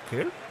तू मार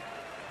खेल।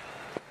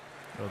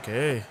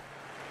 ओके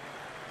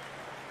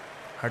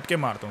हट के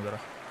मारता हूँ ज़रा।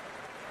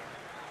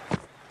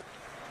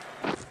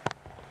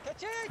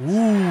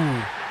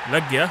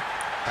 लग गया।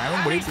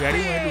 टाइम बड़ी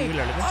प्यारी हुई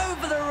लड़के।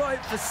 Over the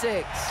right for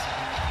 6.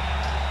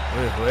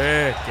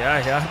 ओए क्या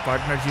यार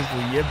पार्टनरशिप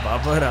हुई है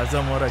बाबर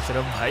आजम और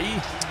अशरफ भाई,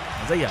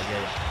 मज़ा ही आ गया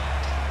यार।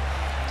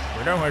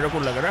 बेटा मेरे को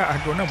लग रहा है आज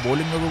तो ना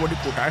बॉलिंग में भी बड़ी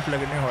पोटाश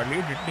लगने वाली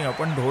है, जितनी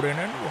अपन ढो रहे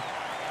हैं ना वो।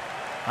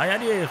 हाँ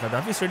यार ये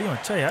गद्दाफी स्टेडियम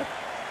अच्छा है यार,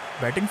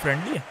 बैटिंग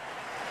फ्रेंडली है।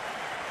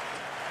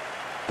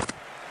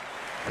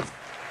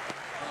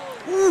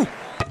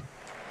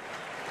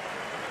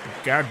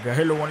 क्या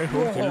गए लोगों ने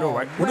शोर खेल लो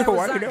भाई।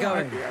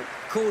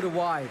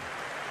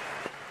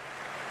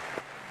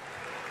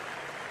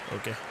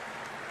 Okay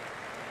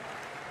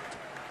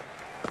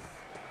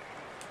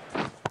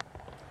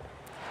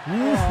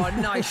Oh,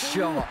 nice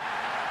shot.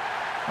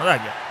 मजा आ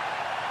गया।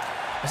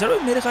 अच्छा भाई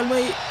मेरे ख्याल में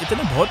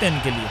इतने बहुत हैं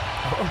इनके लिए।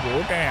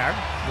 बहुत हैं यार,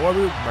 वो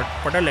अभी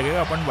पता लगेगा,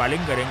 अपन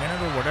बॉलिंग करेंगे ना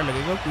तो पता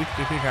लगेगा पीठ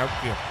किसी टाइप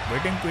की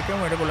बैटिंग पीछे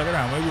मेरे को लग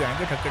रहा है हमें भी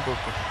आएंगे ठक्के ठोक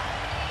के।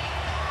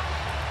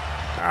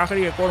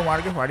 आखिरी एक और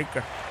मार के फारिग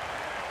कर।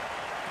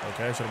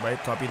 ओके सर भाई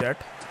copy that.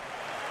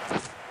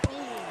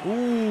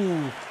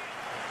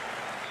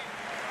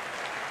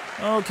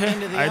 Okay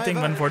I think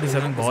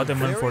 147 बहुत है,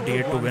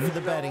 148 to win.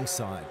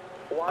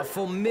 A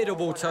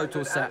formidable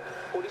total set.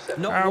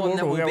 Not हाँ, one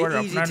that हो will गया, be और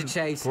easy अपना to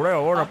chase. थोड़ा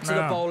और Up to अपना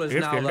the bowlers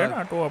तेज now खेलते though.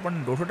 ना तो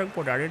अपन 200 तक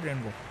पहुंचा देते हैं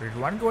इनको।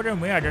 रिजवान की वजह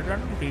मैं आ जाता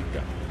ना ठीक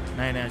था।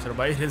 नहीं नहीं अशरफ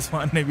भाई,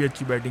 रिजवान ने भी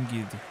अच्छी बैटिंग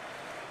की थी।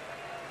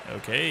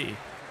 Okay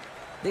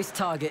This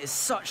target is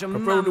such a तो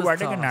mammoth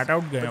बाटे के task, नॉट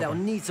आउट गए but they'll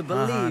upon. need to हाँ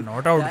हाँ believe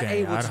नॉट आउट they're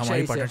गए able यार, to हमारी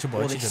chase it, पार्टनरशिप or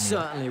बहुत they अच्छी जमी है।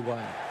 certainly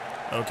won't.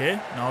 Okay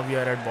now we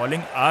are eight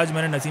bowling. आज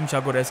मैंने नसीम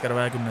शाह को रेस्ट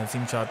करवाया क्योंकि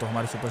नसीम शाह तो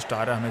हमारे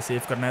सुपरस्टार है, हमें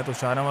सेव करना है, तो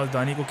शाहनवाज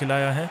दानी को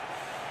खिलाया है।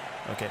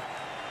 ओके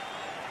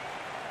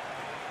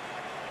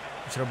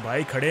अशरफ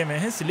भाई खड़े में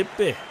हैं स्लिप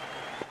पे।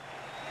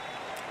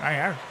 हाँ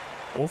यार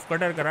ऑफ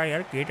कटर करा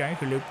यार, केट आए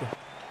स्लिप पे।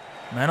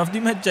 मैन ऑफ द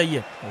मैच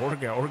चाहिए, और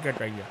क्या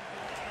चाहिए।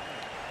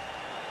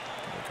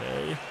 Okay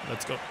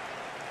let's go.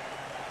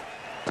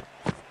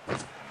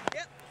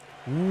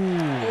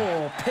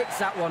 Oh, picks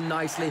that one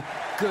nicely.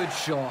 Good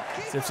shot.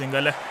 सिर्फ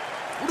सिंगल है।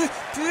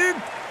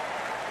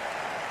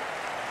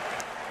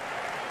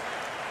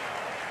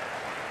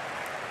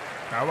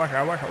 शाबाश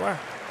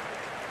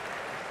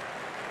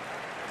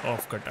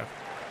ऑफ कटर।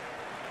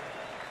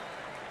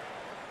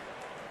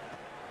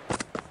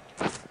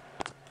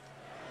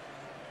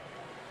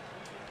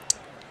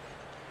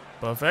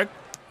 परफेक्ट।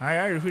 हाँ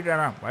यार रिपीट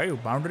आना भाई,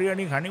 बाउंड्री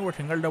नहीं खानी, वो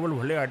सिंगल डबल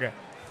भले आ जाए।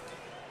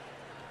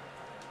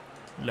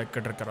 लेग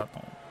कटर कराता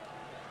हूँ।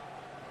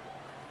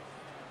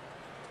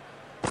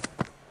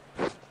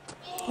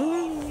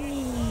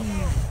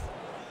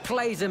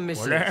 Plays and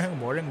misses.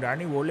 Bowling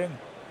Dani bowling.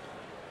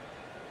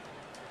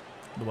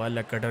 दोबारा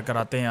लेग कटर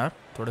कराते हैं यार,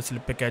 थोड़े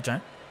स्लिप पे कैच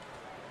आए।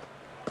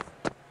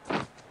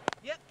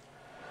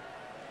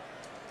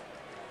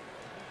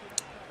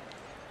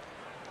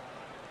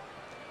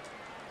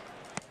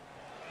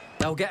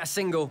 They'll get a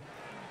single.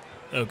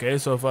 Okay,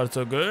 so far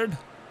so good.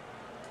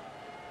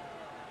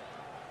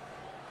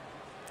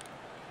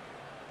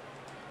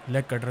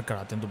 Leg cutter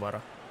कराते हैं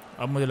दोबारा।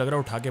 अब मुझे लग रहा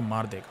है उठा के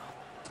मार देगा।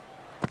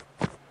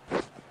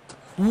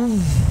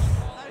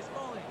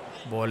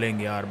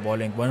 बॉलिंग यार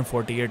बॉलिंग,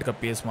 148 का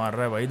पेस मार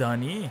रहा है भाई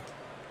धानी,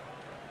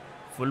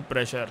 फुल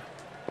प्रेशर।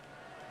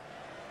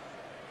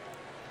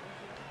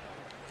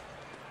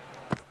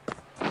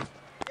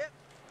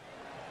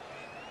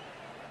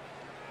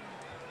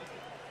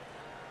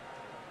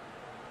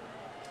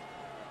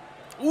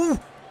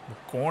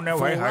 कौन है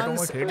भाई हाथों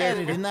में ठेले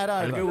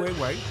हल्के हुए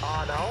भाई।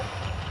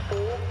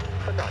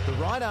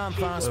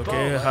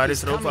 ओके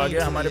हारिस रऊफ आ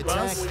गया हमारे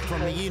पास।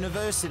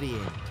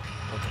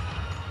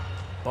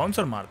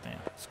 बाउंसर मारते हैं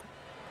इसको।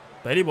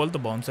 पहली बॉल तो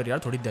बाउंसर यार,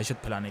 थोड़ी दहशत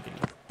फैलाने के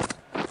लिए।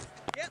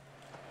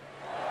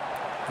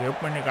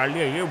 केप में निकाल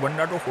लिया, ये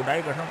बंदा तो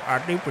खुदाई कसम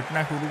आते ही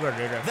पिटना शुरू कर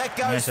दे रहा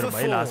है। सर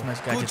भाई लास्ट मैच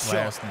क्या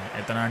जितवाया उसने,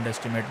 इतना अंडर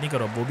एस्टिमेट नहीं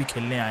करो, वो भी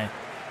खेलने आए।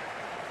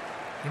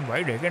 लेकिन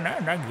भाई देखे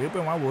ना गेम पे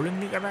वहाँ बॉलिंग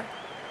नहीं कर रहा है।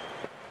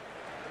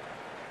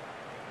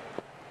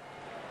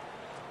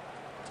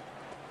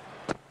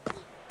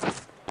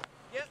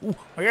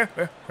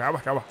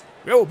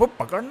 ये ऊपर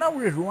पकड़ना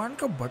रिजवान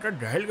का बटा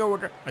डहल का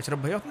बटा। अशरफ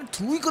भाई आपने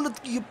थ्रू ही गलत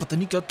की, पता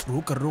नहीं क्या थ्रो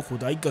कर रहे हो,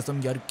 खुदाई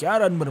कसम यार क्या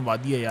रन बनवा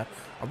दिया यार।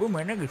 अबे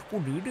मैंने इसको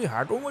दी थी,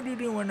 हाथों में दी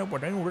थी मैंने,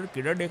 पता नहीं उधर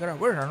किधर देख रहा है।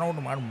 रन आउट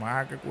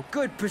मार के कुछ।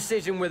 Good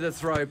precision with a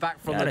throw back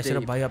from the Ashraf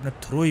deep. भाई आपने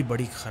थ्रो ही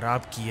बड़ी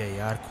खराब की है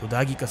यार,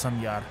 खुदा की कसम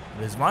यार।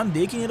 रिजवान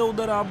देख ही नहीं रहा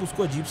उधर, आप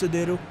उसको अजीब से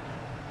दे रहे हो।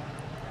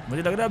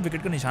 मुझे लग रहा है आप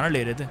विकेट का निशाना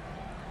ले रहे थे।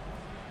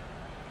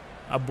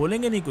 आप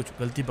बोलेंगे नहीं कुछ,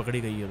 गलती पकड़ी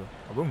गई है तो।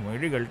 अब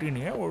मेरी गलती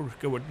नहीं है, और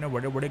उसके बच्चे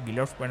बड़े बड़े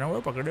गिलव्स पहने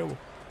हुए पकड़े वो।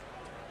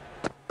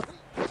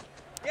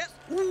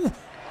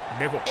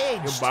 देखो ये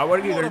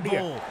बाबर की गलती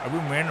है। अभी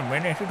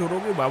मैंने ऐसी ठुरो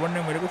कि बाबर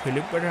ने मेरे को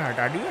स्लिप पर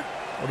हटा दिया,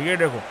 और ये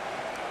देखो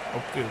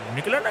ओके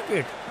निकला ना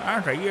गेट।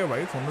 हाँ सही है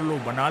भाई, सुन लो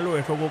बना लो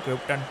ऐसो को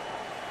कैप्टन।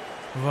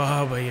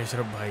 वाह भाई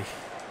अशरफ भाई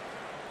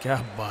क्या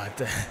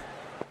बात है।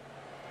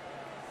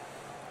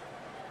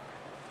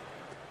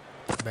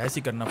 बहस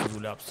ही करना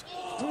फजूल है आपसे।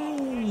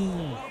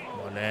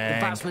 The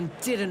batsman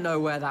didn't know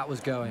where that was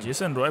going.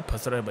 Jason Roy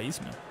फंस रहा है भाई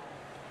इसमें।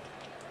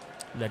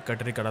 लेग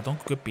कटरी कराता हूँ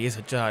क्योंकि पेस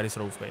अच्छा है हारिस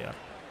रऊफ का यार।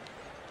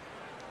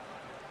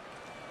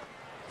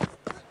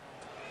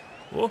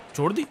 ओ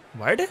छोड़ दी,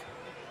 वाइड है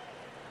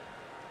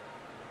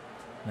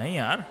नहीं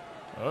यार।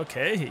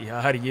 ओके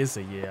यार ये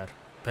सही है यार,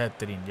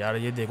 बेहतरीन यार।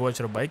 ये देखो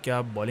अशरफ भाई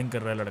क्या बॉलिंग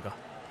कर रहा है लड़का।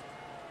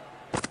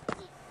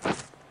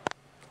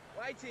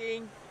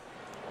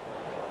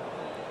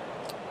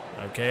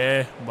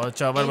 ओके बहुत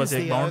अच्छा ओवर, बस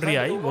एक बाउंड्री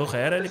आई वो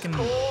खैर है, लेकिन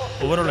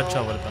ओवरऑल अच्छा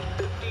ओवर था।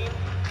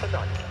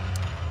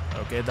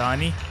 ओके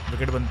दानी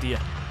विकेट बनती है।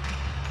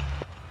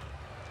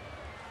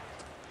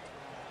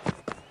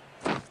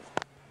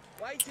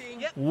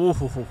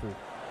 ओहो हो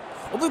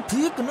अबे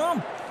ठीक ना,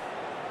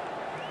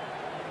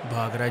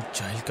 भाग रहा है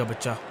जाहिल का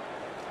बच्चा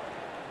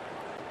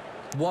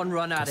One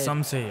run at it.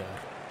 कसम से यार।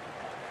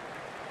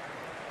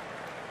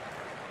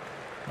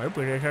 भाई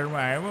प्रेशर में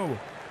आए हुए वो।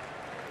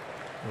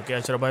 ओके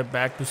अशरफ भाई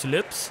बैक टू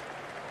स्लिप्स।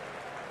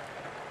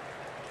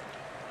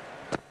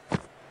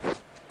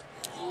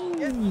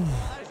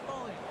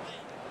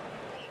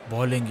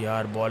 बॉलिंग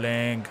यार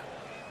बॉलिंग।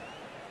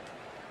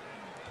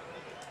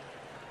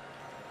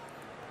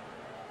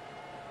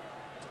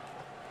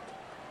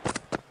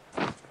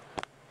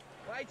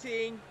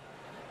 Waiting.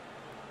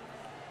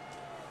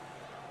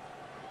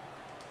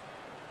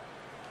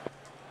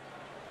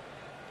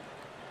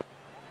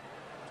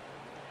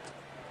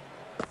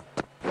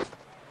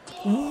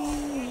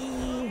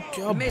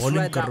 क्या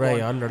बॉलिंग कर रहा है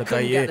यार लड़का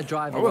ये।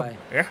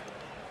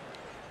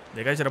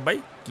 देखा शरफ भाई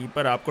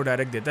कीपर आपको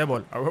डायरेक्ट देता है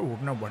बॉल। अब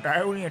उठना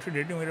बताया वो नहीं ऐसे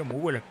देती मेरे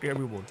मुंह पे लगती है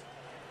अभी बॉल।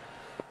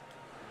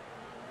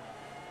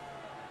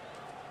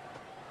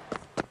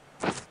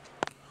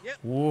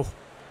 ओह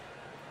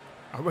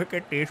अब क्या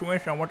टेस्ट में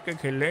समझ के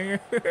खेल लेंगे।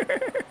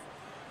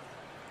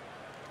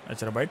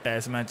 अच्छा भाई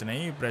टेस्ट मैच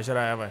नहीं प्रेशर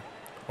आया हुआ है।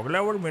 अगला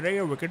ओवर मेरा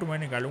ये विकेट मैं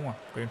निकालूंगा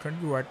टेंशन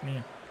की बात नहीं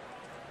है।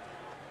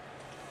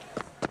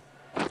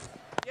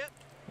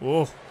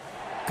 ओह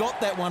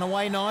Got that one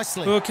away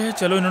nicely. Okay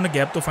चलो इन्होंने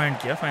गैप तो फाइंड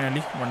किया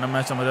फाइनली, वरना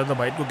मैं समझ रहा था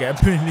भाई को गैप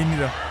मिल नहीं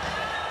रहा।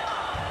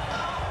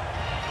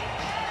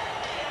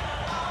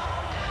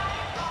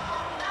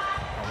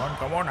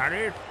 Come on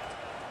Harish.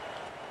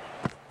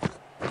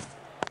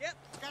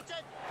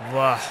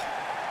 वाह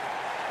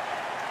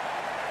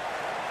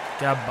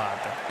क्या बात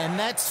है। And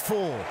that's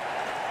 4.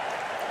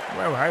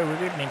 भाई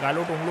विकेट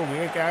निकालो तुम लोग,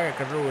 ये क्या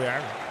कर रहे हो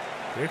यार,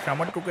 ये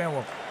समझ चुके हैं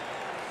वो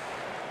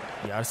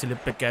यार। स्लिप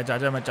पे कैच आ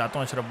जाए मैं चाहता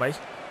हूँ अशरफ भाई,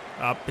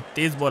 आप पे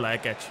तेज बॉल आए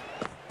कैच,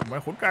 मैं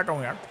खुद चाहता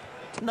हूँ यार।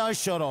 No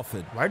shot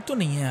offered. वाइड तो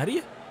नहीं है यार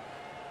ये।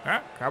 हाँ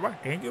शाबाश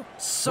थैंक यू।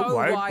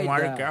 वाइड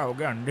तुम्हारे क्या हो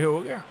गया, अंडे हो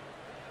गया।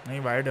 नहीं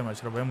वाइड है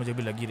अशरफ भाई, मुझे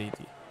भी लगी रही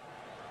थी।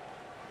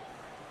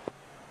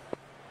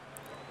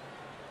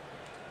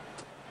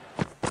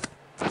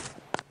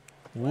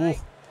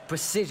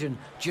 Precision,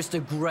 just a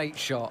great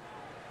shot.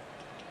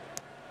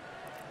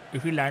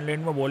 इसी लाइन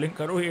में बॉलिंग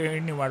करो, ये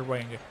नहीं मार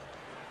पाएंगे।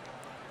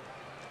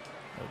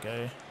 ओके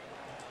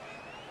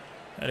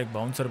यार एक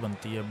बाउंसर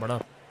बनती है, बड़ा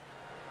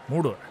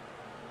मूड हो रहा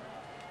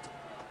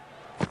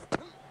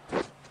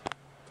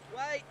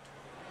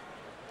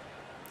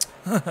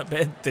है।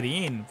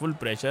 बेहतरीन फुल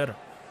प्रेशर।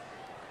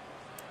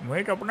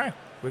 वेट अपना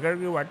विकेट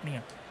की बात नहीं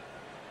है।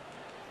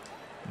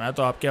 मैं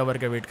तो आपके ओवर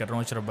का वेट कर रहा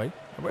हूँ अशरफ भाई।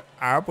 अबे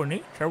आप नहीं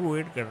सब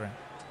वेट कर रहे हैं।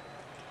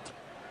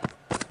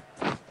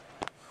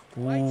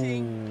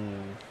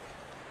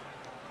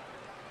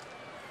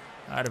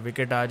 यार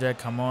विकेट आ जाए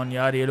कम ऑन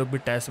यार, ये लोग भी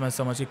टेस्ट मैच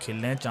समझ के खेल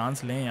रहे हैं,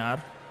 चांस लें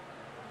यार।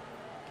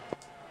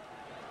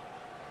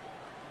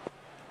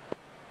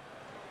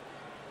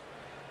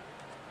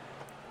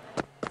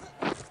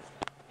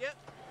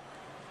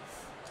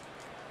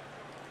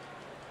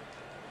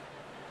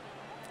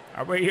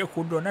 अबे ये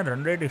खुद ना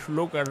रन रेट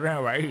स्लो कर रहे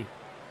हैं भाई।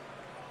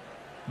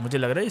 मुझे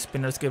लग रहा है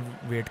स्पिनर्स के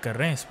वेट कर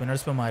रहे हैं,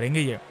 स्पिनर्स पे मारेंगे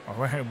ये।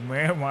 अबे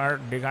मैं मार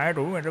दिखाए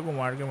तो मेरे को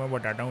मार के मैं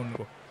बताता हूँ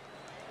उनको।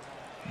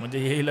 मुझे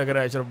यही लग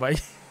रहा है अशरफ भाई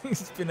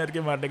स्पिनर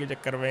के मारने के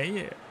चक्कर में ही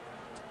है।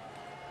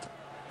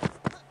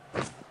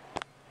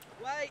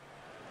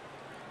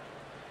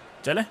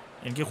 चले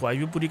इनकी ख्वाहिश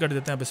भी पूरी कर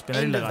देते हैं, अब स्पिनर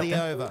ही लगाते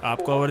हैं।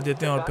 आपको ओवर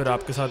देते हैं और फिर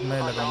आपके साथ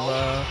मैं लगाऊंगा।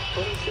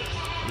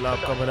 अल्लाह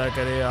आपका भला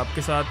करे,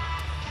 आपके साथ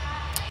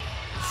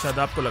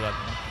शादाब को लगा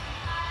दूंगा।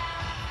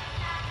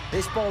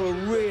 This bowler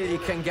really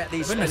can get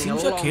these spinning a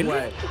long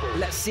way.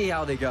 Let's see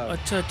how they go.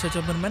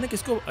 अच्छा मैंने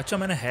किसको, अच्छा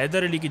मैंने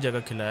हैदर अली की जगह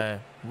खिलाया है।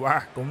 वाह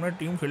तुमने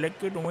टीम सिलेक्ट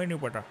की, तुम्हें नहीं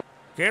पता।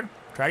 खैर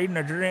सारी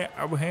नजरें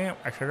अब हैं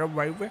अशरफ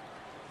भाई पे।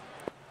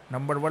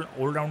 नंबर 1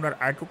 ऑलराउंडर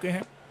आ चुके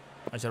हैं।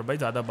 अशरफ भाई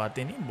ज़्यादा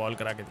बातें नहीं, बॉल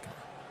करा के दिखा।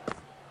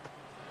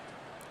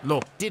 लो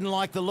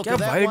क्या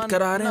वाइड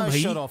करा रहे हैं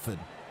भाई।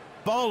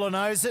 Bowler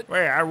knows it.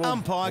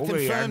 Umpire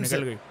confirms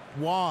it.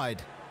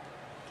 Wide.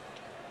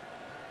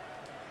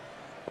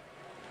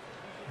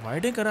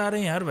 वाइडें करा रहे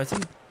हैं यार वैसे।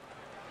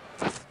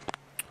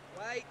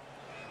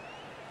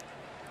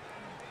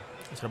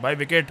 अच्छा भाई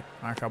विकेट,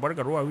 हाँ सबर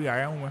करो अभी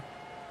आया हूँ मैं।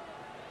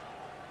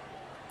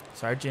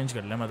 साइड चेंज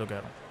कर ले, मैं तो कह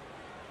रहा हूँ।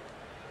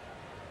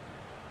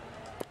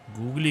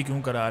 गूगली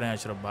क्यों करा रहे हैं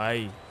अशरफ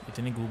भाई,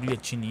 इतनी गूगली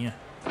अच्छी नहीं है।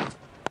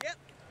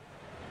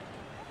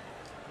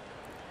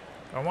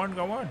 कम ऑन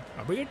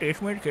अभी ये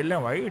टेस्ट मैच खेल रहे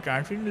हैं भाई,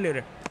 चांस ही नहीं ले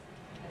रहे।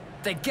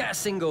 They get a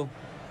single.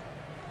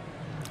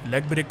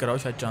 Leg break कराओ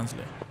शायद चांस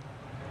ले।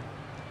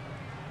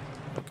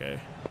 ओके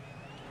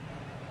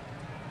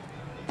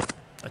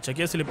अच्छा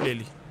क्या स्लिप ले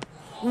ली।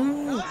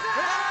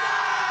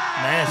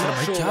 मैं अशरफ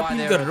भाई क्या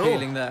फील कर रहे हो।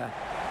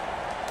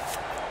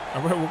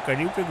 अब वो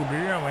करीब से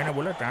गुजरे ना, मैंने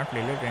बोला चांस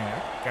ले लेते हैं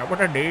यार, क्या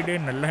पता डे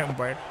नल्ला है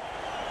अंपायर।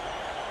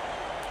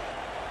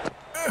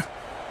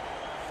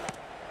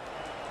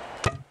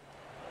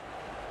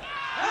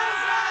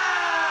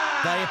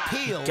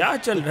 क्या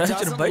चल रहा है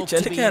अशरफ भाई,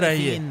 चल क्या रहा है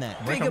ये।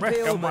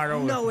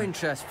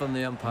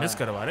 मिस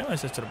करवा रहे हैं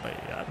वैसे अशरफ भाई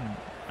यार,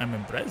 आई एम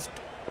इम्प्रेस्ड।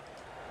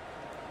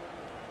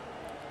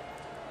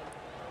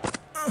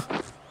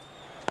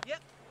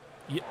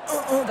 ये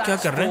क्या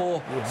कर रहे हैं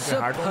उनके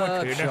हाथों में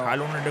खेल है।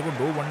 हालों ने देखो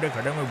 2 बंदे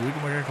खड़े में बीच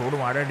में से छोड़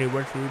मारा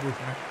रिवर्स स्वीप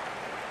उसने।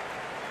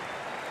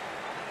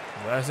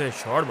 वैसे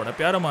शॉट बड़ा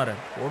प्यारा मारा है,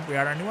 बहुत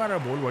प्यारा नहीं मारा,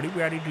 बॉल बड़ी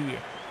प्यारी थी ये,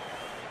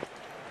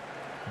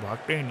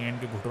 भागते ही नहीं,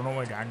 इनके घुटनों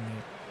में जान नहीं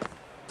है।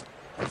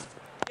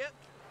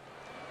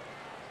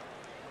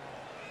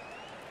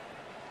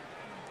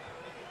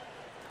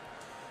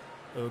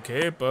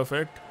 Okay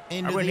perfect.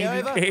 अब नहीं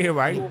जीते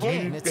भाई,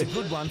 जीते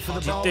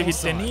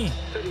कितने नहीं।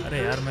 अरे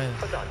यार मैं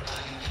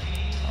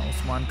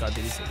उस्मान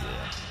कादिरी से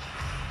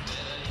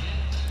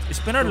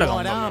स्पिनर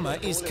लगाऊंगा,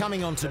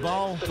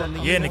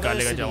 ये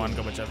निकालेगा जवान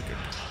का बचा wicket.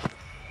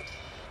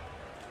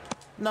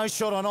 No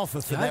shot on offer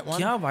for that one.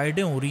 क्या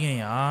वाइडें हो रही हैं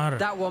यार।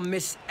 That one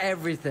missed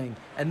everything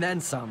and then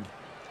some.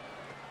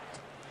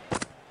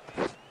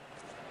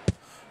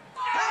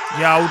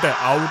 ये आउट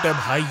है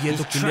भाई, ये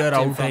तो क्लियर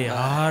आउट है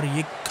यार।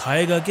 ये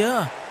खाएगा क्या?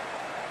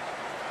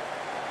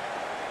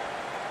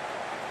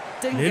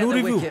 Didn't get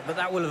the wicket, but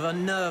that will have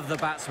unnerved the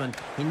batsman.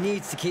 He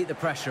needs to keep the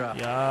pressure up.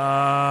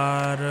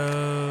 यार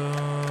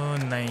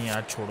नहीं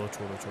यार, छोड़ो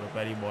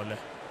पहली बॉल है।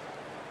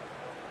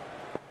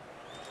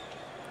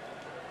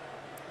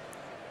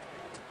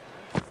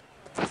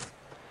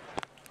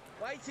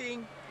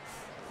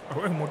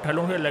 अबे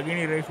मुठ्ठलों से लगी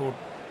नहीं रही शॉट।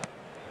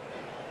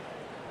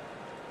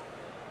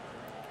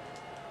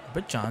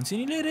 अबे चांस ही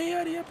नहीं ले रहे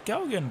यार, ये अब क्या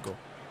हो गया इनको?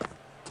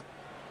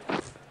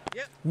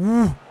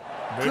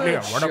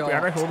 बड़ा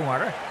प्यारा शॉट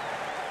मारा है।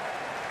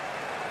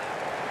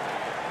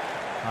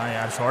 हाँ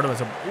यार शॉट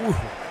वैसे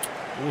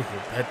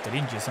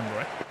बेहतरीन जेसन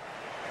रॉय।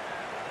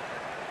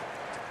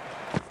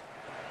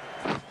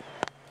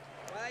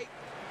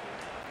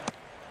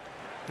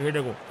 ये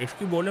देखो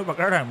इसकी बॉलें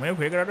पकड़ रहा है, मैं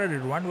फेंक रहा था,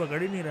 रिजवान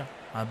पकड़ ही नहीं रहा।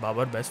 हाँ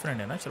बाबर बेस्ट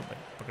फ्रेंड है ना अशरफ भाई,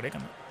 पकड़ेगा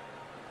ना।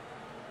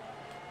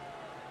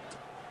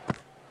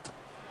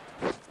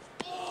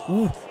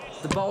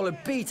 The bowler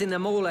beating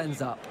them all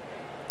ends up.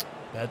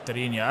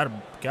 बेहतरीन यार,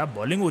 क्या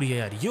बॉलिंग हो रही है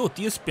यार, ये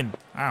होती है स्पिन।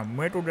 हाँ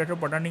मैं तो जैसे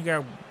पता नहीं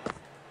क्या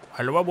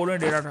हलवा बोलने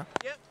दे रहा था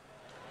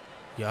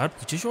यार,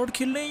 पीछे शॉट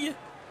खेल रहे हैं ये।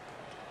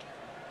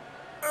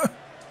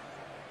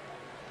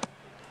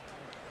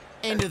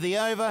 End of the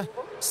over.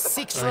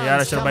 6 runs. यार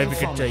अशरफ भाई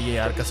विकेट चाहिए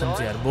यार, कसम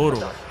से यार बोर हो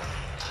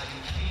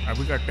गया।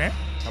 अभी करते हैं,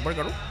 खबर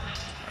करो।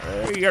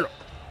 ये लो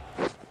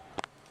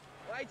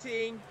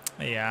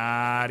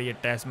यार, ये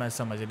टेस्ट मैच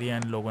समझ लिया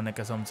इन लोगों ने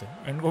कसम से।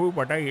 इनको भी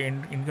पता है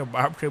इनके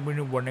बाप से भी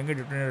नहीं बनेंगे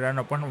जितने रन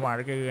अपन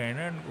मार के गए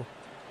ना इनको।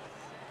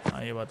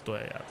 हाँ ये बात तो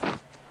है यार।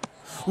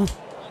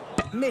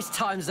 Missed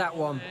times that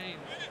one.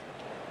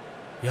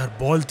 यार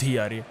बॉल थी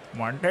यार, ये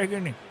मानता है कि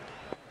नहीं?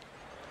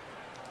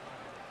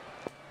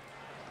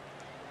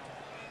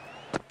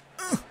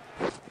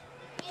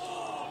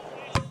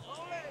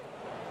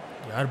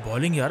 यार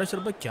बॉलिंग यार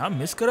अशरफ भाई क्या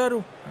मिस करा रहा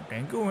हूँ।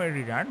 थैंक यू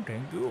मेरी जान,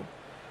 थैंक यू।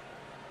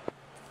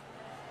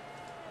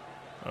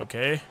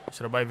 ओके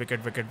अशरफ भाई wicket.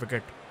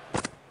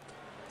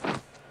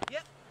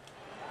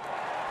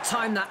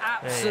 Time that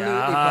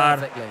absolutely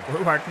perfectly.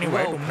 कोई बात नहीं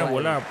भाई, तुमने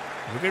बोला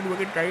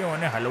विकेट चाहिए,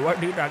 उन्हें हलवा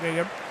डी आके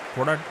यार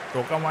थोड़ा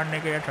टोका मारने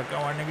के या छक्का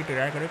मारने की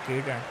ट्राई करे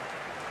के जाए।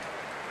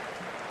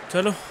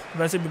 चलो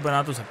वैसे भी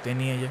बना तो सकते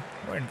नहीं है ये,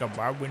 इनका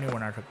बाप भी नहीं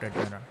बना सकता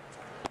इतना।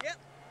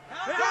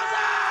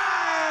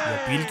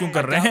 अपील क्यों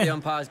कर रहे हैं?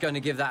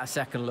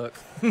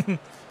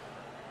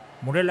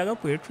 मुझे लगा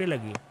पेट से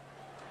लगी।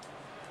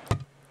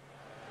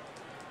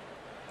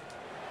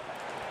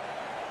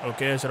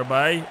 ओके अशरफ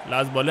भाई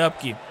लास्ट बॉल है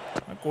आपकी।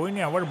 कोई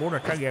नहीं, ओवर बहुत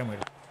अच्छा गया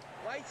मेरा,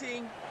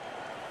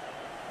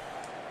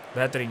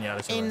 बेहतरीन यार,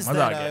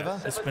 मजा आ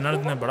गया।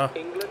 स्पिनर्स ने बड़ा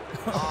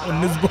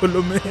 19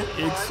 बॉलों में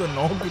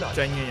 109 की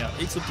चाहिए यार,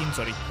 103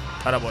 सॉरी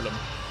 18 बॉलों में।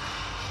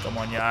 कम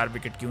ऑन यार,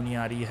 विकेट क्यों नहीं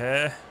आ रही है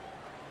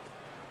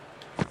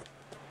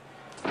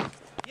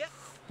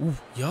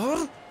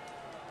यार?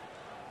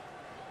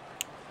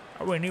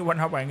 अब नहीं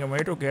बना पाएंगे,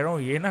 मैं तो कह रहा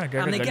हूँ ये ना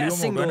जैसे गलियों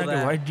में होगा ना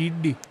कि भाई जीत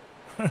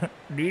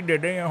दे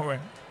दें यहाँ पे।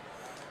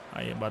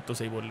 हाँ ये बात तो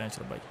सही बोल रहे हैं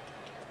अशरफ भाई।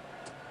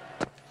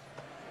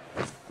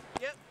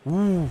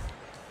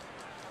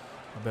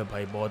 अबे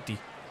भाई बहुत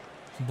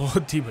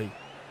ही भाई,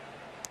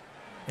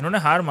 इन्होंने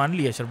हार मान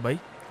ली है अशरफ भाई।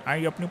 हाँ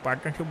ये अपनी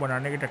पार्टनरशिप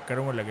बनाने के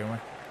चक्करों में लगे हुए।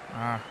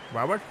 हाँ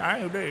बाबर, हाँ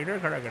इधर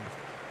खड़ा कर।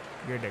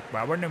 ये देख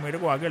बाबर ने मेरे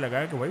को आगे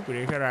लगाया कि भाई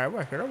प्रेशर आया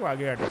हुआ अशरफ,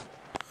 आगे आ।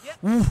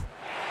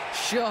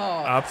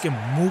 आपके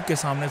मुंह के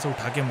सामने से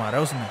उठा के मारा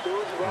उसने।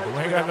 तो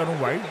मैं क्या करूं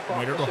भाई,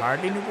 मेरे तो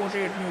हार्ट ही नहीं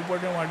पहुंचे, इतनी ऊपर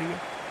से मारी है।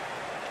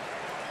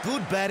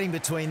 Good batting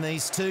between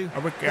these two.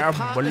 अबे क्या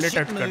बल्ले टच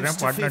कर रहे हैं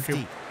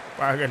पार्टनरशिप,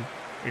 पागल।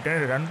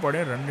 इतने रन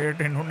पड़े, रन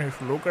रेट इन्होंने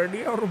स्लो कर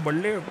दिया और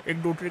बल्ले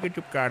एक दूसरे के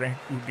चिपका रहे हैं,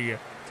 टूटी है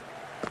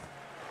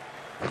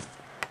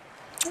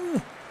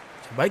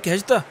भाई।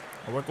 कैच था?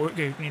 अबे कोई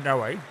कैच नहीं था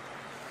भाई।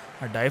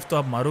 डाइव तो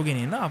आप मारोगे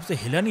नहीं ना, आपसे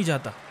हिला नहीं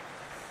जाता।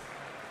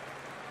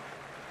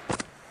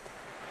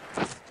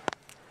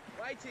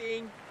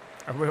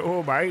 अबे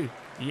ओ भाई,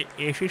 ये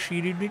एशियन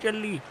सीरीज नहीं चल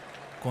रही।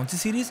 कौन सी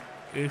सीरीज?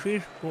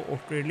 एशियन वो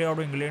ऑस्ट्रेलिया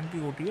और इंग्लैंड की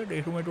होती है,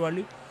 टेस्ट मैच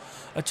वाली।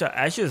 अच्छा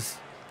एशेस,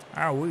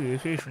 हाँ वही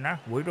एशियन ना,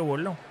 वही तो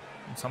बोल रहा हूँ।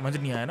 समझ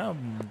नहीं आया ना,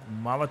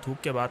 मावा थूक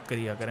के बात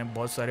करिए करें,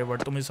 बहुत सारे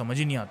वर्ड तो मुझे समझ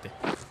ही नहीं आते।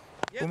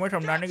 तो मैं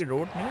समझाने की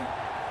जरूरत नहीं,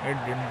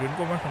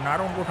 जिनको मैं सुना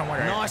रहा हूँ उनको समझ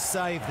आएगा।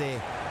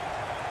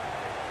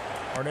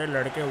 अरे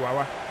लड़के वाह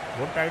वाह,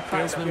 बहुत tight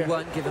pace Batsmen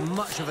weren't given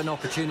much of an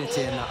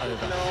opportunity in that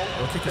over.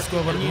 Okay किसको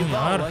ओवर दूं New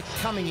यार bowler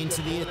coming into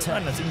the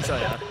attack. Naseem Shah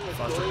यार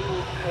फास्ट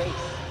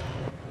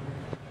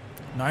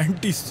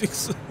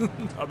 96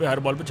 अबे हर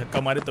बॉल पे छक्का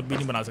मारे तब भी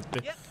नहीं बना सकते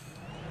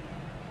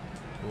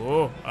ओ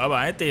अब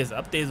आए तेज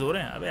अब तेज हो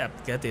रहे हैं अबे अब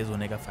क्या तेज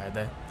होने का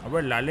फायदा है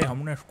अबे लाले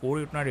हमने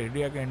स्कोर इतना दे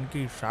दिया कि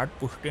इनकी 60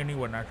 पुश्ते नहीं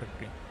बना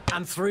सकती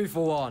And through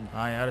for one.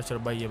 हाँ यार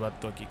अशरफ भाई ये बात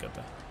तो हकीकत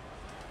है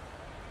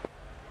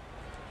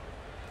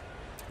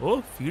ओ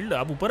फील्ड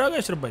आप ऊपर आ गए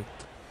अशरफ भाई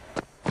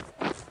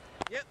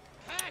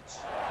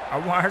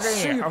अब मार रहे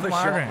हैं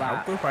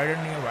अब कोई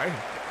फायदा नहीं है भाई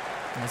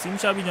नसीम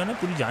शाह भी जो है ना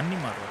पूरी जान नहीं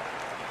मार रहा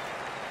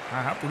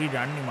हाँ हाँ पूरी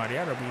जान नहीं मारी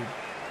यार अभी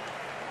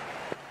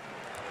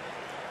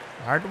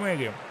हार्ट में है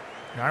गेम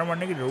जान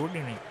मारने की जरूरत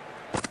ही नहीं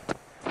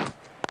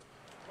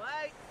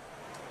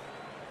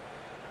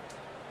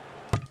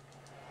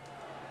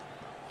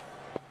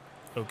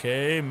ओके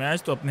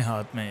मैच तो अपने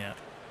हाथ में है यार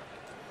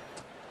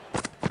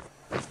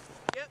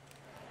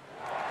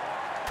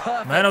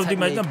मैन ऑफ द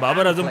मैच ना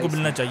बाबर आजम को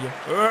मिलना चाहिए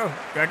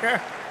क्या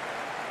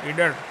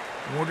इधर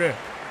मुझे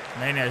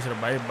नहीं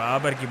अशरफ भाई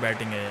बाबर की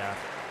बैटिंग है यार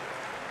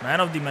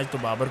मैन ऑफ द मैच तो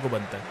बाबर को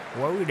बनता है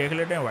वो भी देख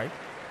लेते हैं भाई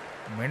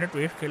मैंने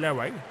टेस्ट खेला है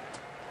भाई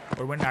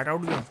और मैं नॉट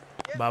आउट गया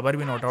बाबर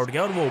भी नॉट आउट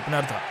गया और वो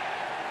ओपनर था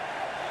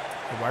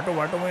तो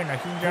वाटो में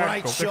नसीम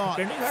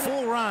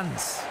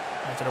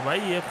अशरफ भाई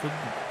ये खुद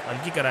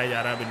हल्की कराया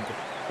जा रहा है अब इनको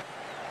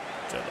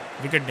चलो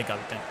विकेट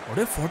निकालते हैं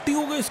अरे 40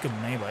 हो गए इसके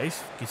नहीं भाई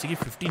किसी की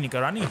 50 नहीं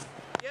करानी 50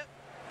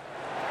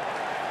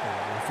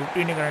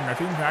 नहीं करानी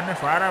नसीम शाह ने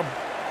सारा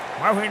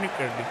माफी नहीं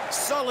कर दी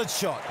Solid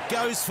shot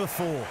goes for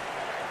 4.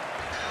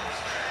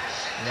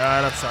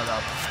 यार अब सादा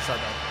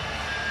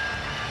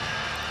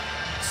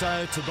So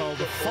to bowl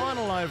the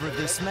final over of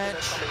this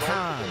match,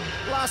 Khan.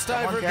 Last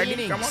over of the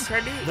innings.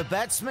 The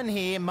batsman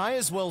here may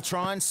as well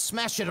try and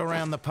smash it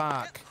around the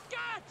park.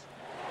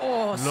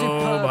 Oh, low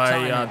superb भाई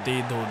timing. आते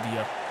ही धो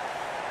दिया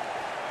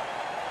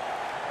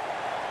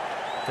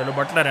चलो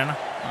Buttler है ना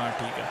हाँ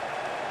ठीक है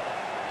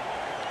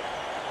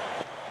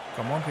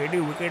कम ऑन खेडी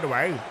विकेट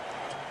भाई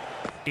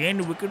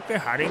 10 विकेट पे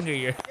हारेंगे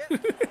ये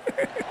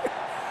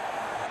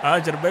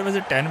आज भाई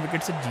वैसे 10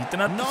 विकेट से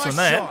जीतना तो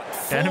सुना है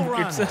 10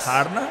 विकेट से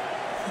हारना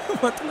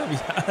मतलब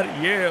यार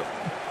ये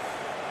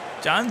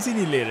चांस ही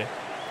नहीं ले रहे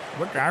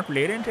बट आप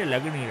ले रहे थे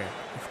लग नहीं रहे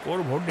स्कोर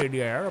बहुत दे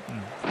दिया यार अपने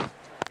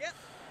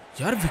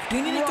यार विकेट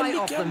नहीं निकल रही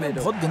क्या मैं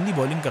बहुत गंदी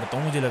बॉलिंग करता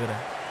हूँ मुझे लग रहा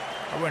है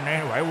अब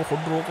नहीं भाई वो खुद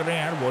रोक रहे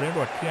हैं यार बॉलिंग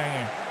तो अच्छी आई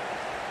हैं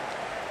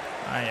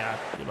हाँ यार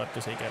ये बात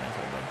तो सही कह रहे हैं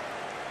सर भाई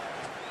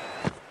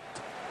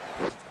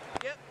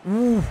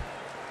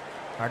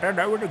हटा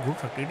डाउ बेटे घुट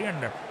सकती थी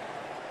अंदर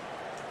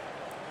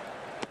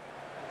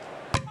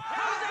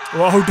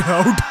आउट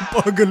आउट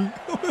पागल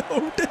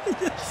out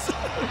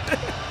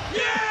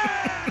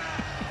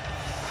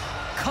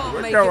Can't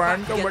make it back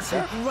against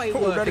some great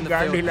work in the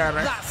field.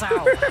 That's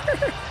out.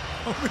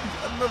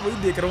 मैं वही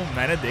देख रहा हूँ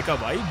मैंने देखा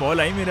भाई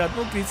बॉल आई मेरे हाथ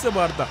में क्रीज से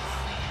बाहर था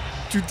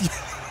चुतिया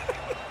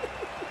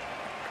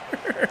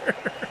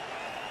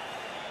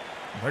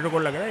मेरे को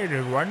लग रहा है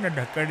रिजवान ने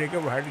धक्का देके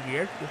बाहर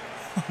किया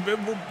अबे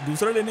वो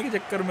दूसरा लेने के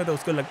चक्कर में था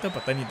उसको लगता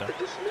पता नहीं था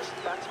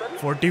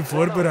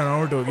 44 पर रन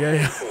आउट हो गया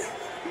यार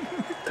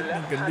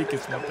गंदी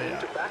किस्मत है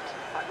यार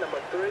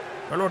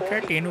चलो अच्छा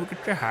 10 विकेट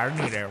से हार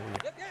नहीं रहे हो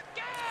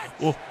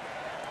ओह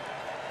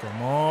come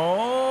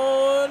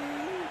on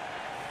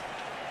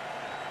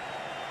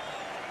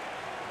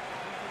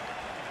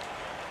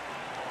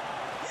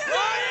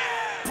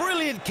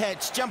Brilliant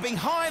catch, jumping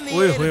high in the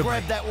air to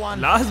grab that one.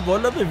 Last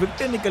bowler पे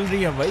विकेट निकल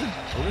रही है भाई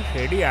थोड़ी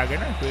शेडी आ गए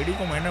ना शेडी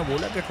को मैंने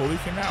बोला कि थोड़ी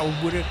सी ना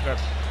ऑफ ब्रेक कर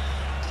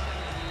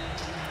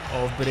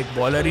ऑफ ब्रेक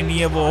बॉलर ही नहीं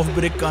है वो ऑफ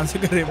ब्रेक कहाँ से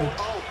करे वो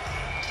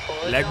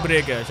लेग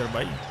ब्रेक है अशरफ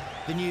भाई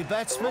The new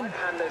batsman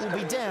will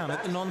be down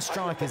at the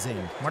non-striker's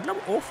end.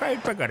 मतलब ऑफ साइड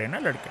पे करे ना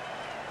लड़के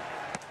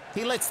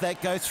He lets that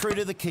go through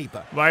to the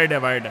keeper. Wide है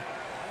वाइड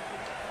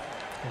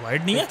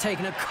नहीं है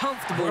Taking a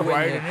comfortable win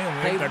wide here.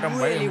 नहीं Played खत्म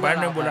भाई really एम्पायर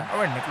well ने out बोला there.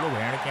 अबे निकलो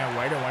भेड़ क्या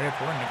वाइड हमारे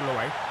थोड़ा निकलो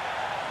भाई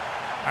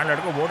हाँ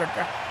लड़को बहुत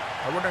अच्छा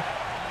अब बेटा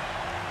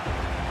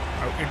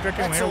अब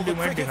That's all the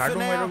मैं cricket दिखा for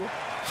दूँ मेरे now. को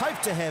Hope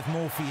to have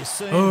more for you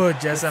soon. ओह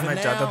जैसा But for मैं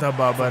चाहता now, था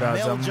Babar from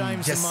Mel Azam James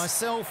and yes.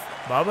 myself,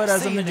 Babar see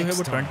Azam you ने जो है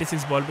वो next time.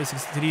 26 बॉल पे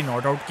 63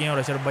 नॉट आउट किए और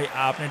अशरफ भाई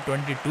आपने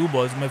 22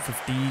 बॉल्स में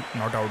 50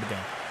 नॉट आउट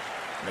गए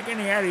लेकिन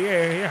यार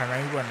ये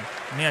हराईपन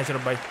नहीं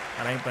अशरफ भाई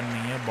हराईपन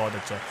नहीं है बहुत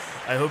अच्छा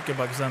आई होप कि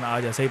पाकिस्तान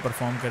आज ऐसा ही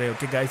परफॉर्म करे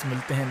ओके गाइस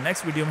मिलते हैं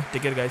नेक्स्ट वीडियो में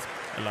टेक केयर गाइस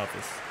अल्लाह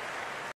हाफिज़